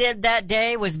fathers did that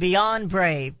day was beyond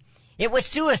brave. It was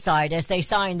suicide as they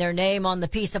signed their name on the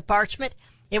piece of parchment.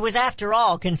 It was, after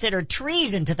all, considered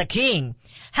treason to the king.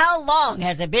 How long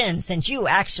has it been since you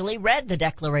actually read the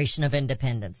Declaration of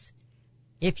Independence?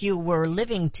 If you were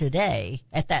living today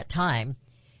at that time,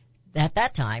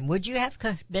 would you have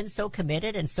been so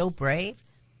committed and so brave?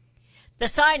 The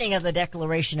signing of the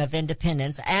Declaration of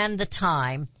Independence and the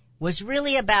time was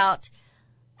really about,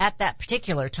 at that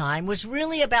particular time, was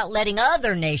really about letting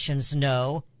other nations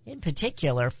know, in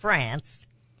particular France,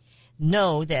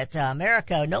 know that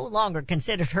America no longer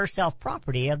considered herself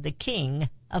property of the King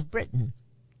of Britain,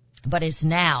 but is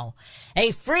now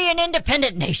a free and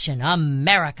independent nation,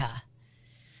 America.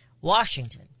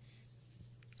 Washington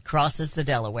crosses the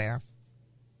Delaware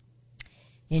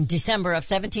in December of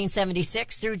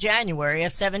 1776 through January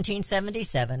of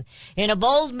 1777. In a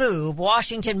bold move,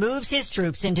 Washington moves his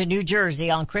troops into New Jersey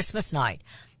on Christmas night.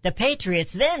 The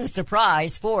Patriots then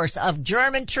surprise force of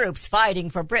German troops fighting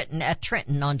for Britain at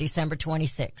Trenton on December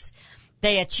 26.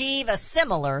 They achieve a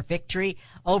similar victory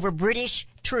over British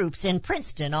troops in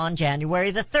Princeton on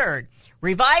January the 3rd,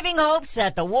 reviving hopes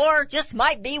that the war just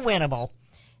might be winnable.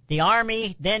 The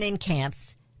Army then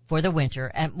encamps for the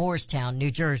winter at Moorestown,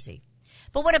 New Jersey.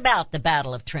 But what about the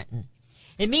Battle of Trenton?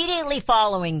 Immediately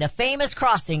following the famous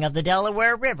crossing of the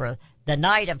Delaware River, the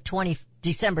night of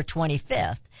December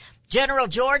 25th, General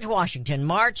George Washington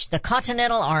marched the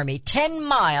Continental Army 10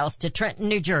 miles to Trenton,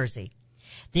 New Jersey.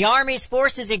 The Army's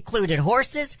forces included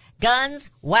horses, guns,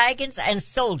 wagons, and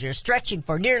soldiers stretching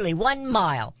for nearly 1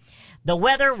 mile. The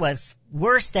weather was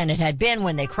worse than it had been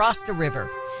when they crossed the river,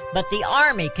 but the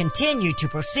Army continued to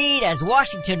proceed as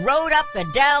Washington rode up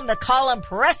and down the column,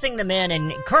 pressing the men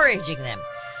and encouraging them.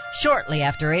 Shortly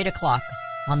after 8 o'clock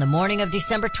on the morning of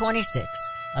December 26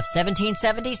 of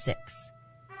 1776,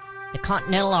 the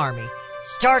Continental Army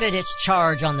started its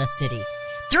charge on the city.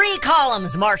 3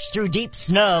 columns marched through deep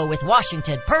snow, with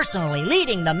Washington personally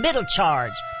leading the middle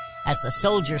charge. As the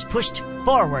soldiers pushed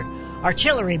forward,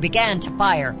 artillery began to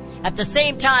fire. At the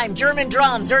same time, German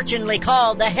drums urgently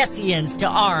called the Hessians to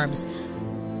arms.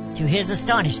 To his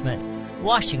astonishment,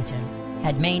 Washington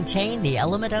had maintained the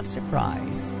element of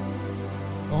surprise.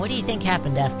 Well, what do you think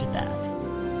happened after that?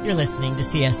 You're listening to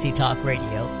CSC Talk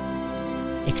Radio,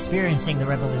 experiencing the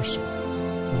revolution.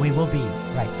 We will be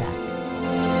right back.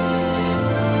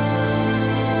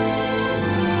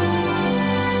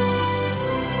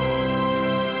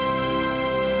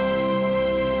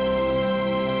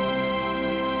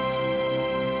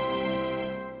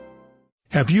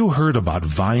 Have you heard about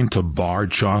Vine to Bar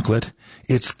chocolate?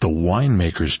 It's the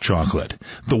winemaker's chocolate,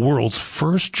 the world's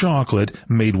first chocolate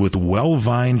made with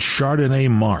well-vined Chardonnay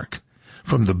marc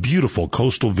from the beautiful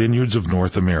coastal vineyards of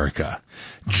North America.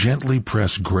 Gently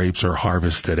pressed grapes are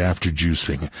harvested after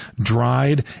juicing,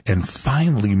 dried and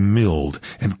finely milled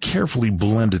and carefully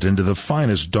blended into the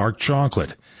finest dark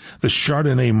chocolate. The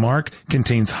Chardonnay marc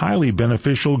contains highly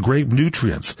beneficial grape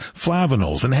nutrients,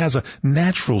 flavonols, and has a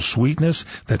natural sweetness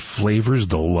that flavors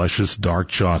the luscious dark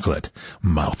chocolate.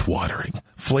 Mouth-watering,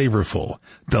 flavorful,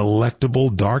 delectable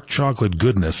dark chocolate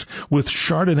goodness with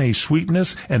Chardonnay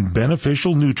sweetness and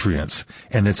beneficial nutrients.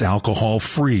 And it's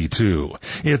alcohol-free, too.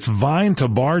 It's Vine to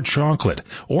Bar chocolate.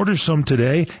 Order some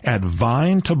today at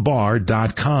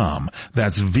vinetobar.com.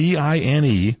 That's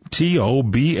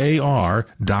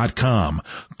VINETOBAR.com.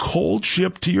 Cold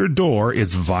shipped to your door,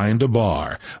 it's Vine to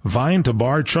Bar. Vine to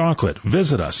Bar chocolate.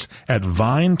 Visit us at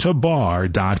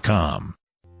vinetobar.com.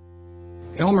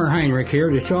 Elmer Heinrich here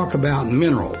to talk about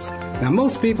minerals. Now,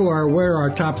 most people are aware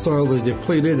our topsoil is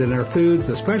depleted and our foods,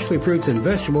 especially fruits and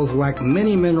vegetables, lack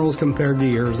many minerals compared to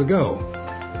years ago.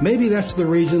 Maybe that's the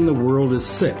reason the world is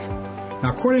sick. Now,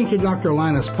 according to Dr.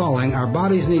 Linus Pauling, our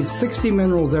bodies need 60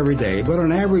 minerals every day, but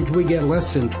on average we get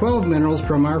less than 12 minerals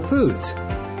from our foods.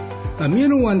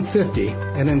 Immuno 150,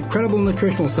 an incredible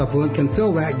nutritional supplement, can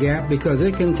fill that gap because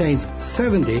it contains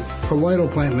 70 colloidal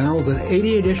plant minerals and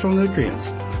 80 additional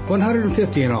nutrients,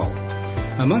 150 in all.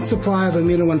 A month's supply of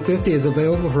Amino 150 is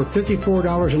available for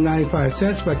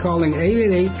 $54.95 by calling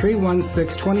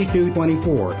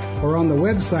 888-316-2224 or on the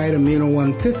website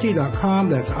amino150.com.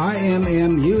 That's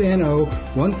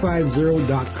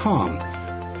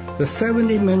IMMUNO150.com. The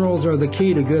 70 minerals are the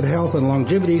key to good health and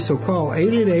longevity, so call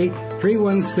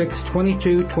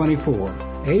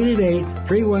 888-316-2224.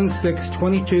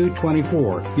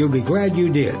 888-316-2224. You'll be glad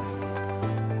you did.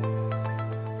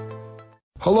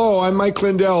 Hello, I'm Mike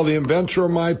Lindell, the inventor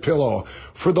of MyPillow.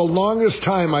 For the longest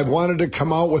time, I've wanted to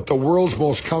come out with the world's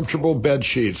most comfortable bed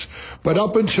sheets. But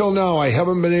up until now, I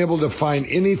haven't been able to find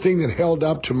anything that held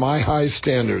up to my high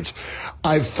standards.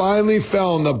 I've finally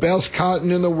found the best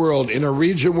cotton in the world in a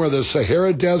region where the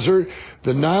Sahara Desert,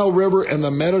 the Nile River, and the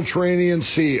Mediterranean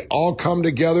Sea all come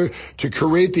together to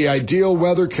create the ideal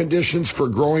weather conditions for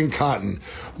growing cotton.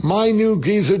 My new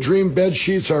Giza Dream bed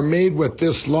sheets are made with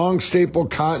this long staple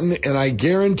cotton, and I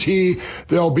guarantee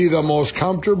they'll be the most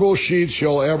comfortable sheets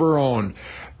you'll ever own.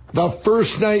 The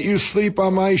first night you sleep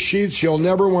on my sheets, you'll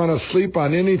never want to sleep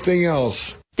on anything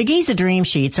else. The Giza Dream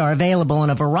Sheets are available in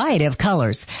a variety of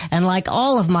colors, and like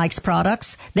all of Mike's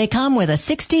products, they come with a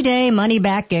 60-day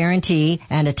money-back guarantee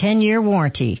and a 10-year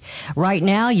warranty. Right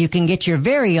now, you can get your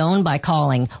very own by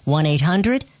calling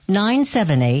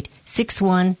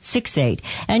 1-800-978-6168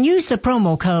 and use the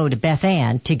promo code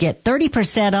BethAnn to get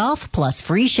 30% off plus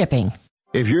free shipping.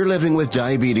 If you're living with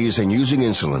diabetes and using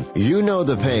insulin, you know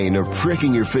the pain of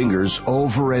pricking your fingers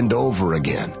over and over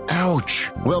again. Ouch!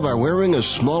 Well, by wearing a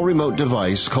small remote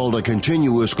device called a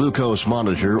continuous glucose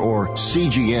monitor, or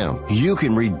CGM, you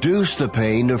can reduce the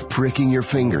pain of pricking your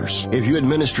fingers. If you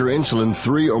administer insulin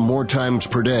 3 or more times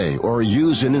per day or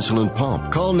use an insulin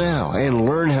pump, call now and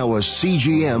learn how a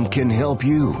CGM can help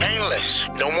you. Painless.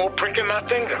 No more pricking my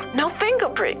finger. No finger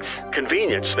pricks.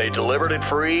 Convenience. They delivered it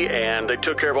free and they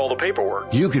took care of all the paperwork.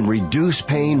 You can reduce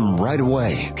pain right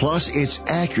away. Plus, it's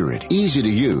accurate, easy to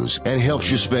use, and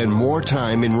helps you spend more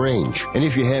time in range. And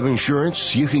if you have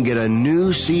insurance, you can get a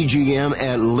new CGM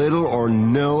at little or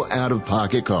no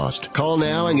out-of-pocket cost. Call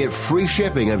now and get free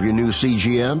shipping of your new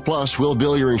CGM. Plus, we'll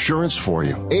bill your insurance for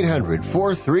you.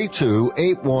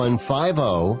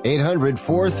 800-432-8150.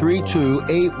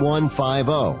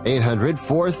 800-432-8150.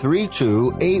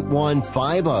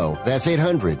 800-432-8150. That's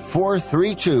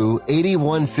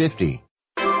 800-432-8150.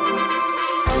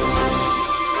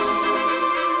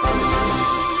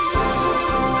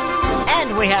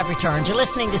 We have returned. You're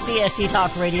listening to CSC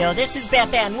Talk Radio. This is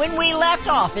Beth Ann. When we left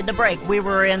off in the break, we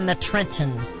were in the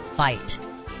Trenton fight.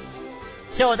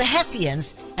 So the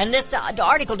Hessians, and this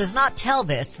article does not tell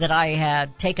this that I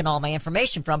had taken all my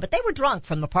information from, but they were drunk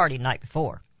from the party the night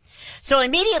before. So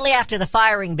immediately after the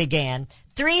firing began,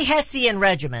 3 Hessian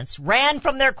regiments ran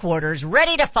from their quarters,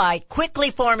 ready to fight,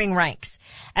 quickly forming ranks.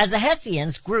 As the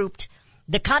Hessians grouped,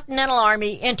 the Continental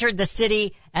Army entered the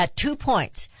city at 2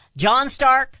 points. John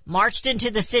Stark marched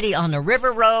into the city on the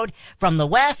River Road from the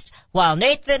west, while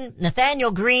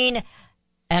Nathaniel Greene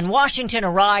and Washington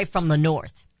arrived from the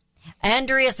north.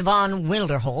 Andreas von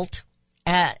Wilderholt,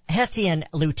 a Hessian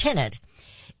lieutenant,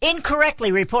 incorrectly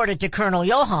reported to Colonel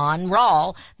Johann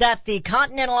Rall that the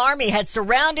Continental Army had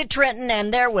surrounded Trenton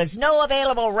and there was no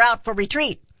available route for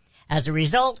retreat. As a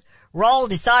result, Rall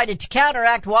decided to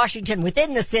counteract Washington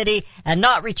within the city and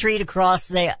not retreat across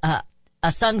the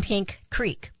Assunpink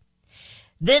Creek.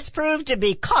 This proved to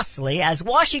be costly as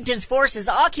Washington's forces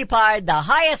occupied the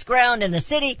highest ground in the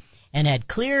city and had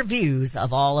clear views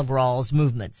of all of Rall's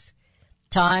movements.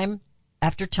 Time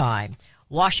after time,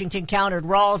 Washington countered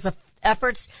Rall's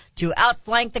efforts to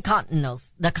outflank the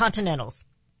Continentals.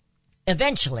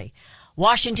 Eventually,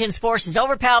 Washington's forces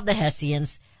overpowered the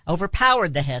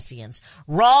Hessians.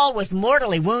 Rall was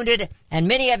mortally wounded, and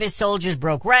many of his soldiers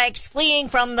broke ranks, fleeing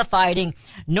from the fighting.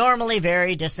 Normally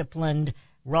very disciplined,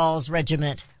 Rall's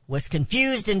regiment was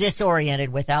confused and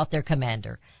disoriented without their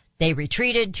commander. They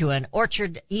retreated to an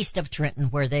orchard east of Trenton,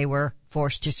 where they were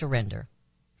forced to surrender.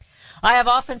 I have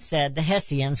often said the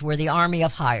Hessians were the army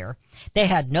of hire. They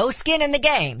had no skin in the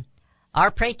game. Our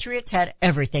patriots had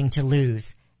everything to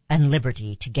lose and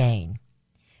liberty to gain.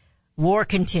 War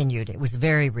continued. It was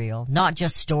very real, not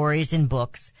just stories in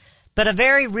books, but a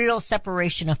very real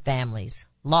separation of families,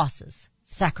 losses,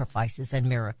 sacrifices, and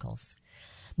miracles.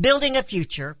 Building a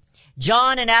future,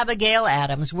 John and Abigail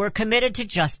Adams were committed to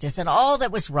justice and all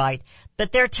that was right,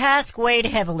 but their task weighed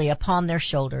heavily upon their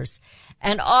shoulders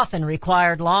and often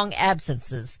required long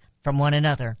absences from one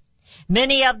another.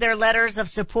 Many of their letters of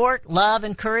support, love,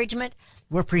 encouragement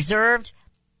were preserved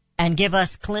and give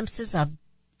us glimpses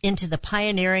into the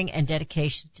pioneering and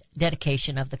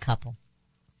dedication of the couple.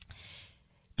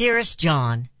 Dearest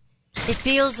John, It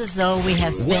feels as though we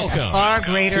have spent Welcome a far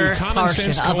greater to Common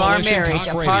portion Sense of our Coalition marriage Talk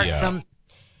apart Radio. from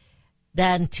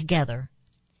than together.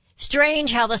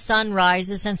 Strange how the sun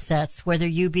rises and sets, whether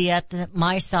you be at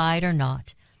my side or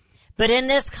not. But in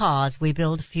this cause we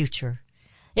build a future.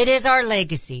 It is our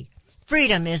legacy.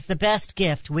 Freedom is the best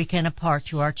gift we can impart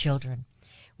to our children.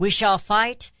 We shall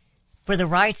fight for the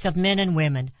rights of men and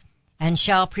women, and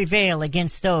shall prevail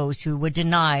against those who would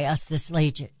deny us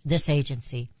this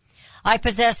agency. I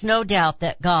possess no doubt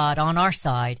that God on our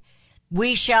side,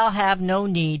 we shall have no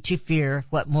need to fear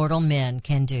what mortal men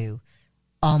can do.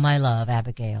 All my love,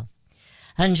 Abigail.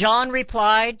 And John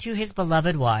replied to his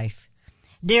beloved wife,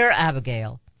 Dear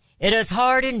Abigail, it is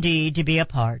hard indeed to be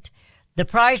apart. The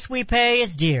price we pay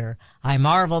is dear. I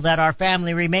marvel that our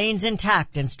family remains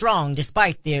intact and strong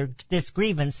despite this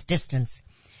grievous distance.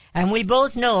 And we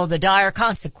both know the dire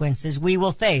consequences we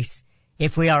will face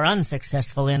if we are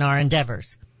unsuccessful in our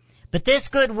endeavors. But this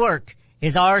good work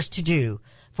is ours to do,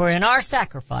 for in our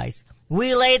sacrifice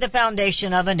we lay the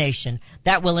foundation of a nation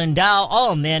that will endow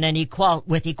all men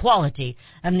with equality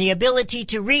and the ability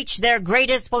to reach their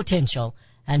greatest potential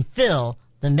and fill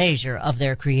the measure of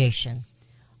their creation.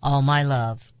 All my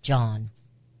love, John.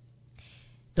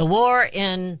 The war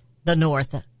in the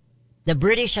North. The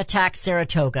British attacked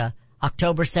Saratoga,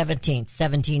 October 17,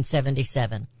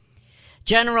 1777.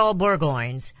 General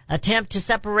Burgoyne's attempt to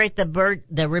separate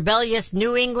the rebellious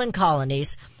New England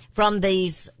colonies from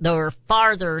their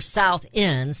farther south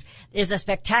ends is a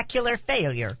spectacular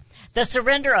failure. The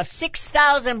surrender of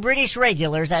 6,000 British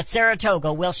regulars at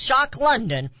Saratoga will shock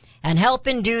London and help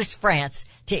induce France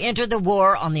to enter the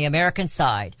war on the American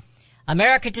side.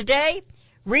 America today,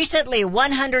 recently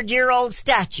 100-year-old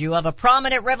statue of a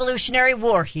prominent Revolutionary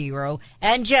War hero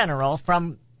and general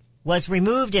was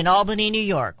removed in Albany, New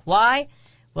York. Why?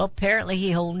 Well, apparently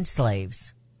he owned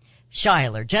slaves.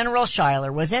 General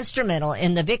Schuyler was instrumental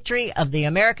in the victory of the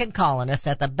American colonists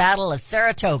at the Battle of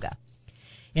Saratoga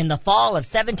in the fall of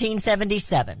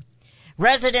 1777.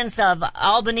 Residents of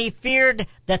Albany feared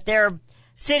that their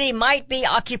city might be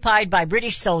occupied by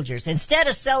British soldiers. Instead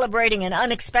of celebrating an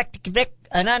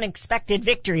unexpected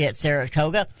victory at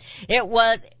Saratoga,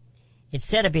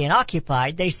 instead of being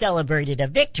occupied, they celebrated a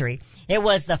victory. It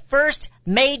was the first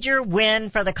major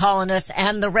win for the colonists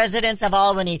and the residents of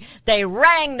Albany. They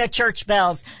rang the church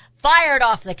bells, fired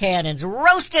off the cannons,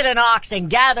 roasted an ox, and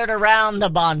gathered around the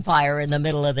bonfire in the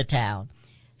middle of the town.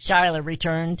 Schuyler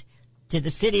returned to the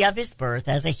city of his birth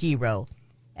as a hero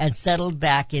and settled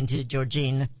back into his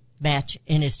Georgian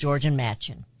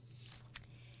mansion.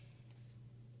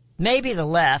 Maybe the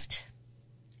left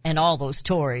and all those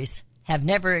Tories have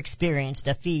never experienced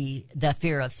the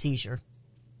fear of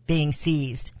being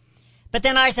seized. But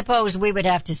then I suppose we would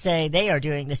have to say they are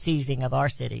doing the seizing of our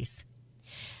cities.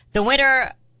 The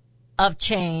winter of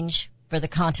change for the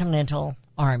Continental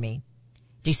Army.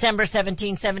 December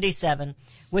 1777,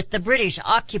 with the British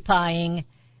occupying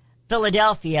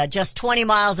Philadelphia, just 20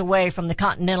 miles away from the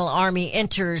Continental Army,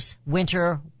 enters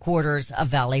winter quarters of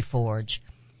Valley Forge.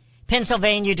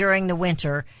 Pennsylvania during the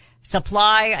winter,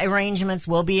 supply arrangements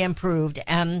will be improved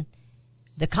and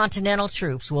the Continental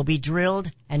troops will be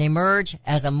drilled and emerge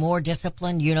as a more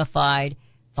disciplined, unified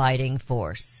fighting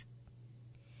force.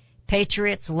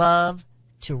 Patriots love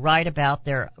to write about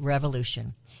their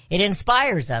revolution. It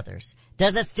inspires others.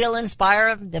 Does it still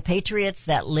inspire the patriots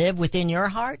that live within your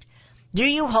heart? Do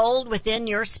you hold within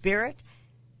your spirit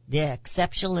the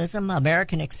exceptionalism,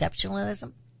 American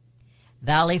exceptionalism?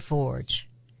 Valley Forge.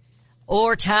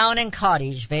 O'er town and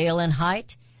cottage, vale and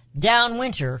height, down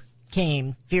winter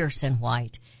came fierce and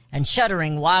white, and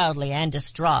shuddering wildly and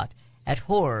distraught at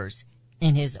horrors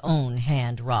in his own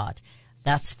hand wrought.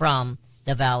 That's from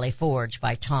The Valley Forge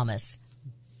by Thomas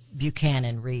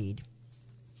Buchanan Reed.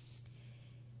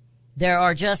 There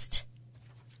are just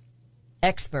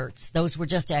excerpts. Those were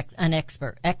just an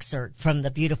excerpt from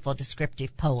the beautiful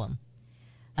descriptive poem.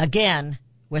 Again,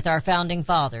 with our founding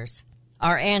fathers,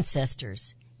 our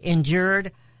ancestors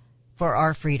endured for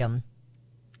our freedom.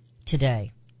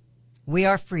 Today, we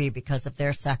are free because of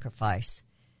their sacrifice.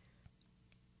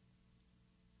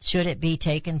 Should it be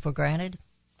taken for granted?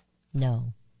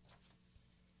 No.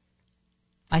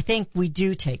 I think we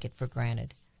do take it for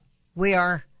granted. We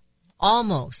are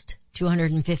almost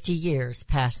 250 years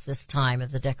past this time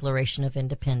of the Declaration of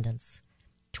Independence.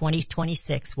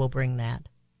 2026 will bring that.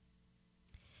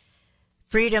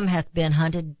 Freedom hath been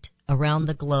hunted around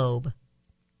the globe.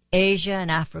 Asia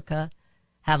and Africa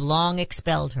have long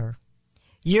expelled her.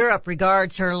 Europe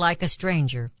regards her like a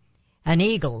stranger. And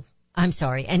England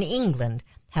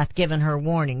hath given her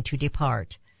warning to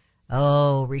depart.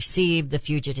 Oh, receive the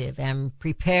fugitive and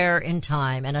prepare in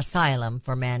time an asylum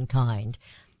for mankind.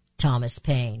 Thomas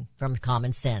Paine from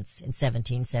Common Sense in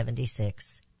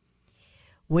 1776.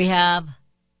 We have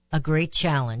a great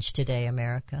challenge today,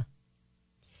 America.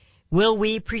 Will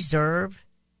we preserve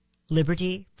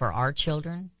liberty for our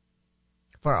children,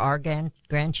 for our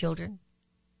grandchildren?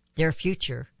 Their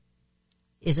future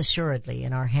is assuredly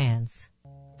in our hands.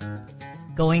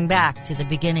 Going back to the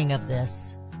beginning of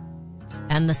this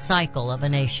and the cycle of a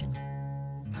nation,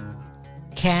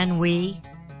 can we,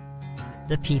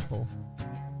 the people,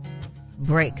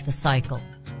 break the cycle?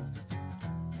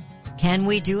 Can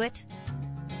we do it?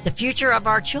 The future of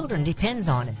our children depends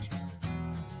on it.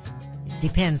 It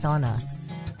depends on us,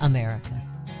 America,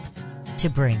 to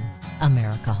bring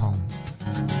America home.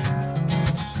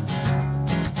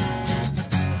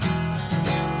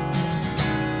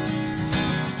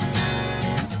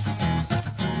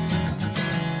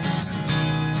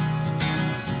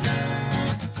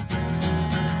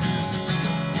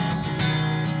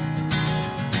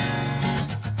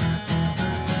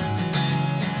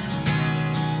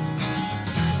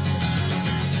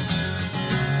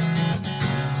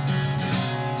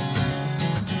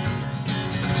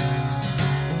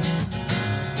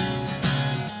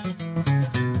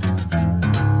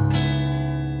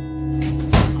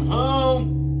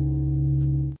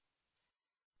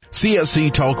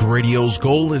 CSC Talk Radio's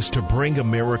goal is to bring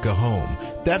America home.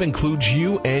 That includes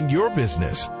you and your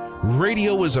business.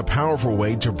 Radio is a powerful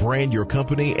way to brand your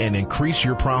company and increase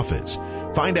your profits.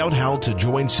 Find out how to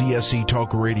join CSC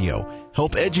Talk Radio,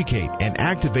 help educate and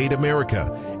activate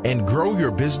America, and grow your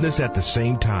business at the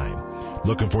same time.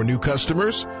 Looking for new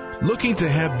customers? Looking to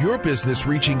have your business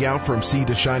reaching out from sea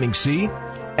to shining sea?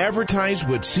 Advertise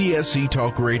with CSC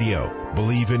Talk Radio.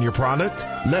 Believe in your product?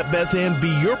 Let Beth Ann be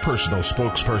your personal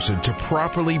spokesperson to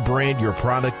properly brand your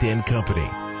product and company.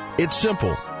 It's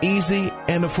simple, easy,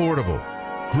 and affordable.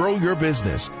 Grow your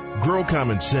business, grow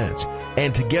common sense,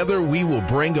 and together we will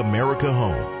bring America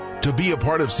home. To be a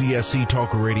part of CSC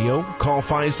Talk Radio, call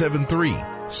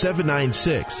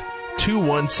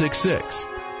 573-796-2166.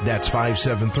 That's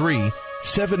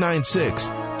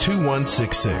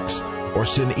 573-796-2166. Or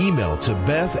send email to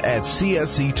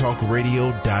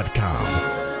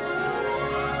beth@csctalkradio.com.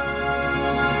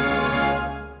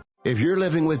 If you're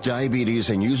living with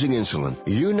diabetes and using insulin,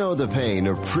 you know the pain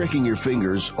of pricking your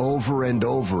fingers over and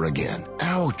over again.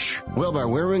 Ouch! Well, by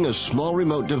wearing a small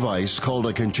remote device called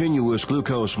a continuous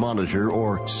glucose monitor,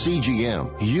 or CGM,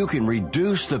 you can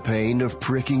reduce the pain of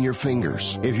pricking your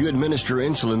fingers. If you administer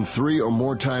insulin 3 or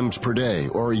more times per day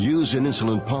or use an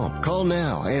insulin pump, call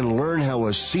now and learn how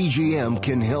a CGM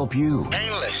can help you.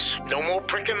 Painless. No more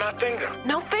pricking my finger.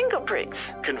 No finger pricks.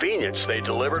 Convenience. They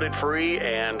delivered it free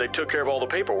and they took care of all the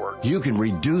paperwork. You can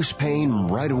reduce pain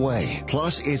right away.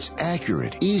 Plus, it's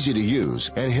accurate, easy to use,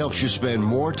 and helps you spend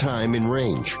more time in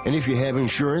range. And if you have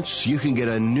insurance, you can get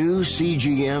a new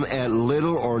CGM at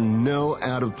little or no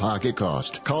out-of-pocket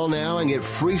cost. Call now and get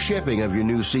free shipping of your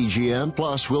new CGM.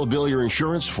 Plus, we'll bill your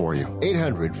insurance for you.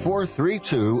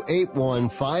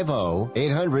 800-432-8150.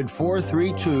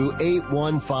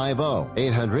 800-432-8150.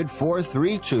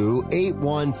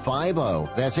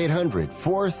 800-432-8150. That's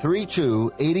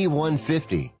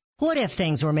 800-432-8150. What if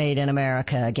things were made in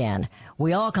America again?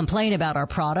 We all complain about our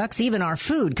products, even our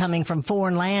food coming from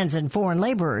foreign lands and foreign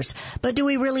laborers. But do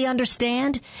we really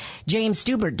understand? James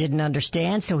Stubert didn't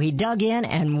understand, so he dug in,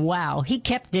 and wow, he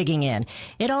kept digging in.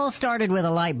 It all started with a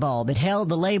light bulb. It held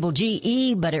the label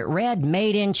GE, but it read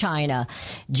Made in China.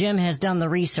 Jim has done the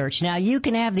research. Now you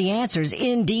can have the answers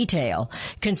in detail.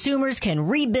 Consumers can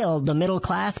rebuild the middle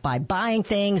class by buying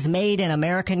things made in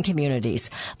American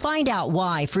communities. Find out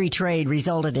why free trade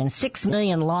resulted in 6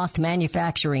 million lost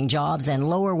manufacturing jobs and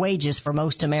lower wages for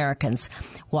most Americans.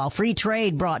 While free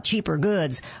trade brought cheaper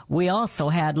goods, we also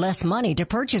had less money to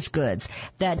purchase goods.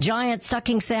 That giant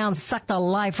sucking sound sucked the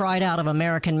life right out of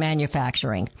American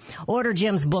manufacturing. Order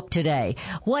Jim's book today,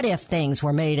 What If Things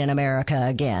Were Made in America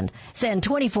Again? Send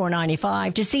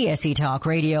 $24.95 to CSC Talk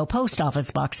Radio, Post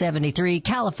Office Box 73,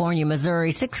 California,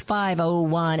 Missouri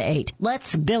 65018.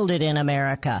 Let's build it in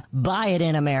America, buy it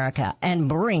in America, and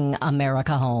bring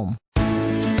America home.